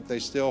hands now, but they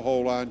still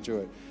hold on to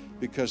it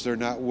because they're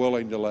not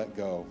willing to let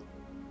go.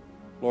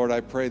 Lord, I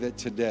pray that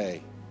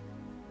today,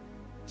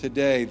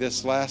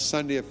 this last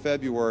Sunday of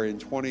February in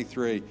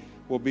 23,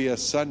 will be a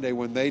Sunday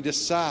when they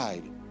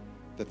decide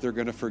that they're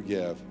going to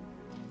forgive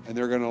and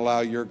they're going to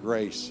allow your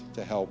grace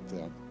to help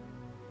them.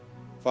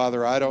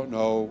 Father, I don't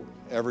know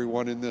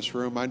everyone in this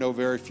room. I know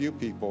very few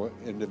people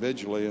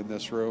individually in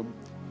this room.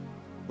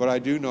 But I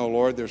do know,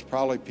 Lord, there's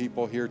probably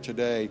people here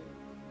today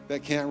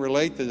that can't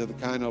relate to the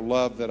kind of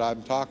love that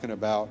I'm talking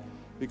about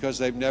because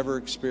they've never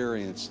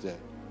experienced it.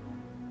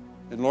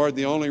 And Lord,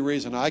 the only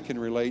reason I can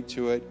relate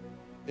to it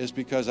is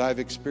because I've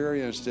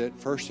experienced it,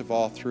 first of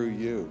all, through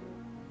you.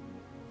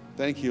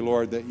 Thank you,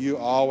 Lord, that you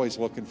always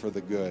looking for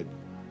the good.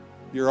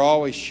 You're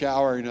always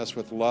showering us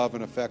with love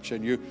and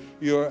affection.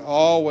 You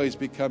always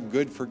become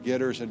good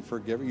forgetters and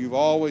forgivers. You've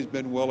always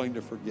been willing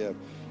to forgive.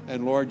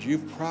 And Lord,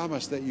 you've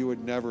promised that you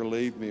would never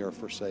leave me or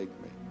forsake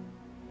me.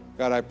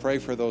 God, I pray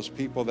for those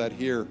people that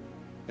here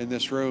in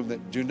this room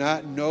that do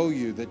not know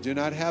you, that do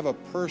not have a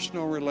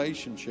personal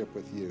relationship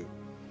with you.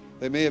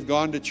 They may have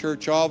gone to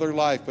church all their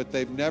life, but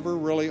they've never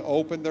really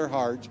opened their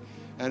hearts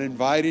and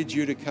invited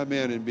you to come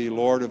in and be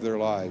Lord of their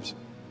lives.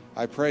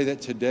 I pray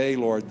that today,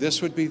 Lord,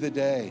 this would be the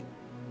day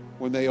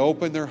when they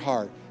open their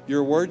heart.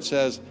 Your word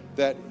says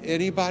that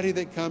anybody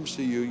that comes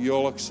to you,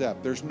 you'll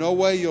accept. There's no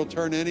way you'll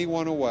turn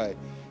anyone away,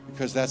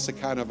 because that's the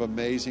kind of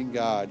amazing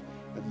God,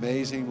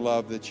 amazing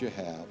love that you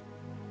have.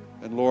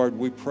 And Lord,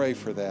 we pray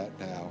for that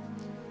now.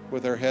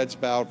 With our heads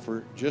bowed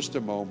for just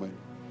a moment.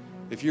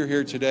 If you're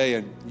here today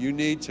and you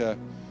need to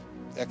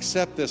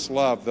accept this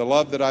love, the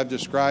love that I've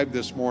described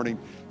this morning,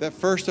 that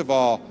first of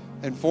all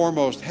and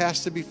foremost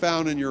has to be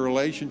found in your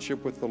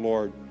relationship with the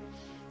Lord.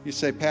 You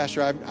say,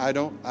 Pastor, I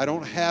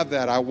don't have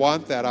that. I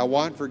want that. I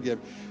want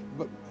forgiveness.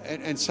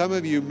 And some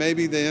of you,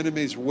 maybe the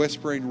enemy's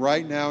whispering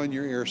right now in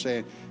your ear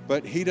saying,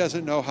 but he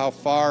doesn't know how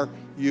far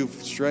you've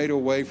strayed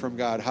away from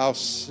God, how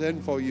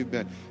sinful you've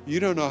been.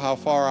 You don't know how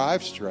far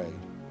I've strayed.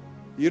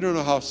 You don't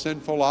know how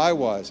sinful I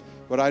was.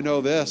 But I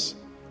know this,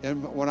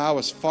 and when I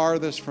was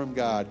farthest from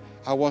God,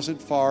 I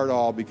wasn't far at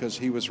all, because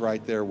he was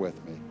right there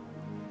with me.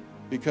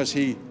 Because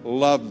he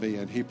loved me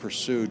and he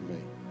pursued me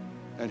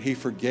and he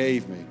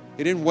forgave me.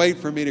 He didn't wait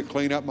for me to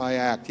clean up my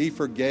act. He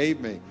forgave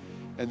me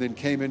and then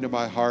came into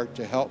my heart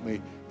to help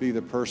me be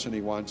the person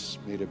he wants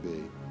me to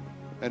be.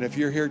 And if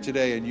you're here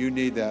today and you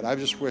need that, I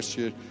just wish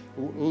you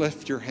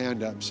lift your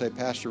hand up and say,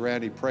 Pastor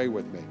Randy, pray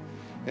with me.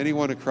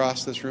 Anyone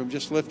across this room,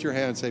 just lift your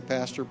hand and say,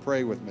 Pastor,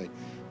 pray with me.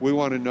 We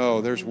want to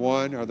know. There's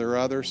one. Are there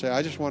others? Say,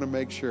 I just want to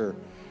make sure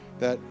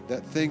that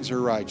things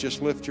are right.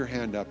 Just lift your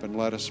hand up and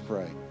let us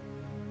pray.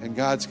 And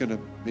God's going to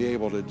be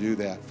able to do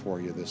that for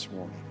you this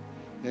morning.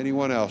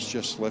 Anyone else,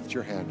 just lift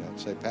your hand up.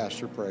 Say,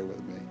 Pastor, pray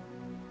with me.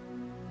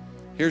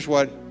 Here's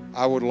what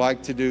I would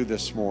like to do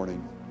this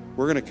morning.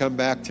 We're going to come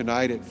back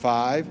tonight at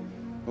 5.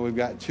 And we've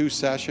got 2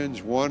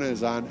 sessions. One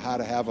is on how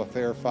to have a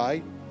fair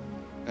fight.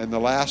 And the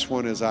last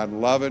one is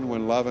on loving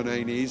when loving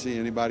ain't easy.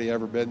 Anybody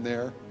ever been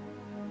there?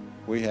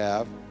 We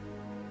have.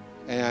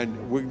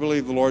 And we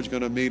believe the Lord's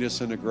going to meet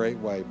us in a great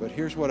way. But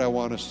here's what I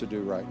want us to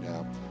do right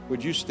now.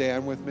 Would you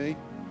stand with me?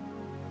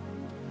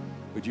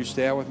 Would you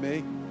stand with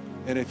me?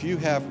 And if you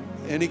have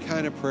any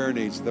kind of prayer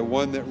needs, the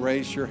one that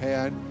raised your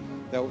hand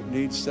that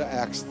needs to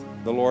ask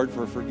the Lord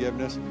for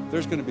forgiveness,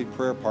 there's going to be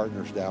prayer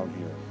partners down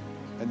here.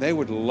 And they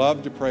would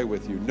love to pray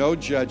with you. No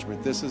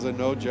judgment. This is a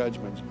no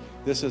judgment.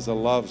 This is a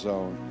love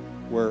zone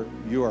where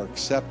you are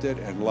accepted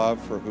and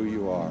loved for who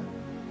you are.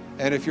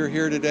 And if you're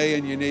here today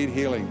and you need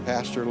healing,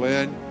 Pastor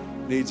Lynn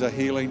needs a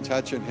healing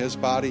touch in his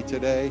body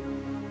today.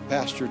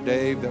 Pastor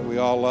Dave, that we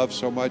all love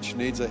so much,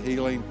 needs a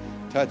healing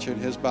touch in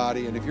his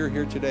body. And if you're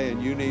here today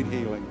and you need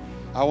healing,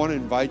 I want to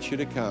invite you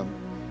to come.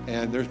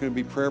 And there's going to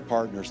be prayer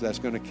partners that's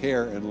going to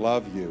care and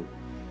love you.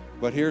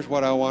 But here's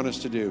what I want us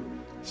to do.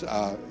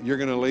 You're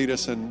going to lead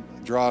us and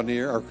draw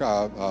near, or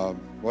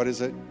what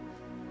is it?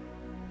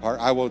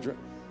 I will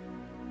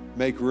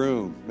make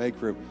room.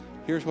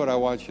 Here's what I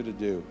want you to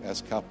do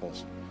as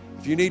couples.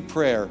 If you need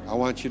prayer, I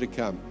want you to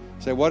come.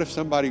 Say, what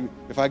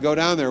if I go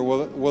down there,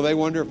 will they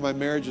wonder if my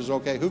marriage is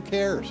okay? Who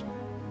cares?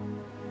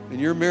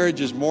 And your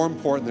marriage is more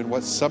important than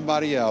what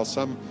somebody else,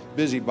 some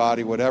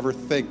busybody would ever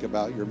think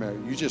about your marriage.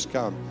 You just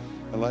come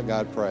and let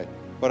God pray.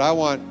 But I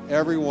want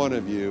every one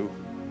of you,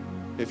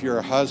 if you're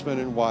a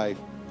husband and wife,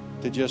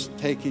 to just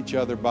take each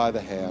other by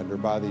the hand or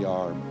by the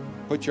arm.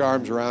 Put your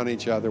arms around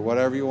each other,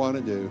 whatever you want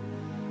to do.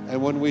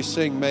 And when we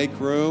sing Make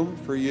Room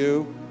for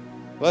You,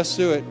 let's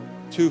do it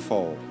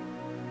twofold.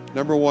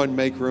 Number one,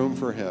 make room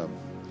for him,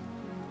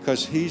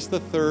 because he's the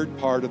third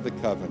part of the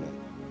covenant.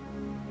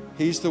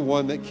 He's the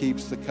one that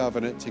keeps the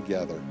covenant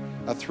together.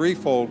 A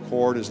threefold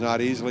cord is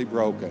not easily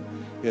broken.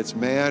 It's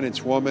man,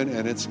 it's woman,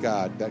 and it's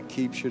God that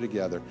keeps you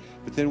together.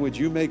 But then would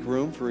you make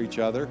room for each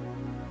other?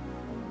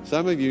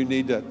 Some of you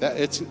need to,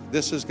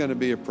 this is going to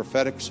be a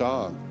prophetic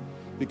song,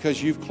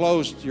 because you've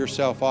closed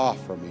yourself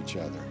off from each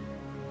other.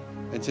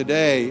 And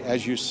today,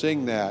 as you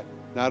sing that,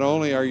 not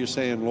only are you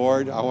saying,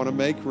 Lord, I want to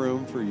make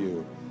room for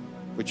you,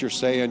 but you're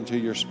saying to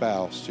your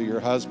spouse, to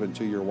your husband,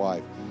 to your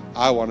wife,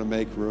 I want to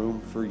make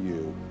room for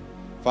you.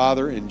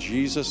 Father, in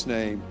Jesus'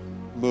 name,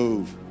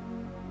 move.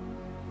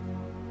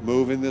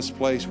 Move in this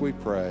place, we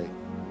pray.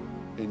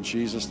 In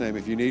Jesus' name.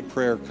 If you need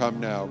prayer,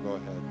 come now. Go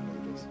ahead.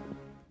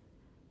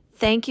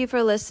 Thank you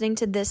for listening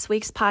to this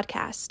week's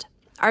podcast.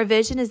 Our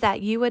vision is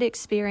that you would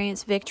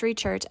experience Victory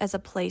Church as a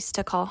place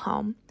to call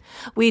home.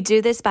 We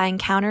do this by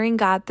encountering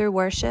God through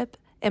worship,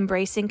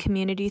 embracing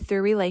community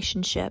through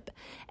relationship,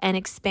 and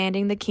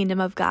expanding the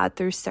kingdom of God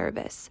through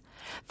service.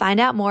 Find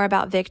out more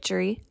about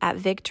Victory at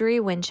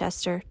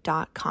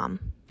victorywinchester.com.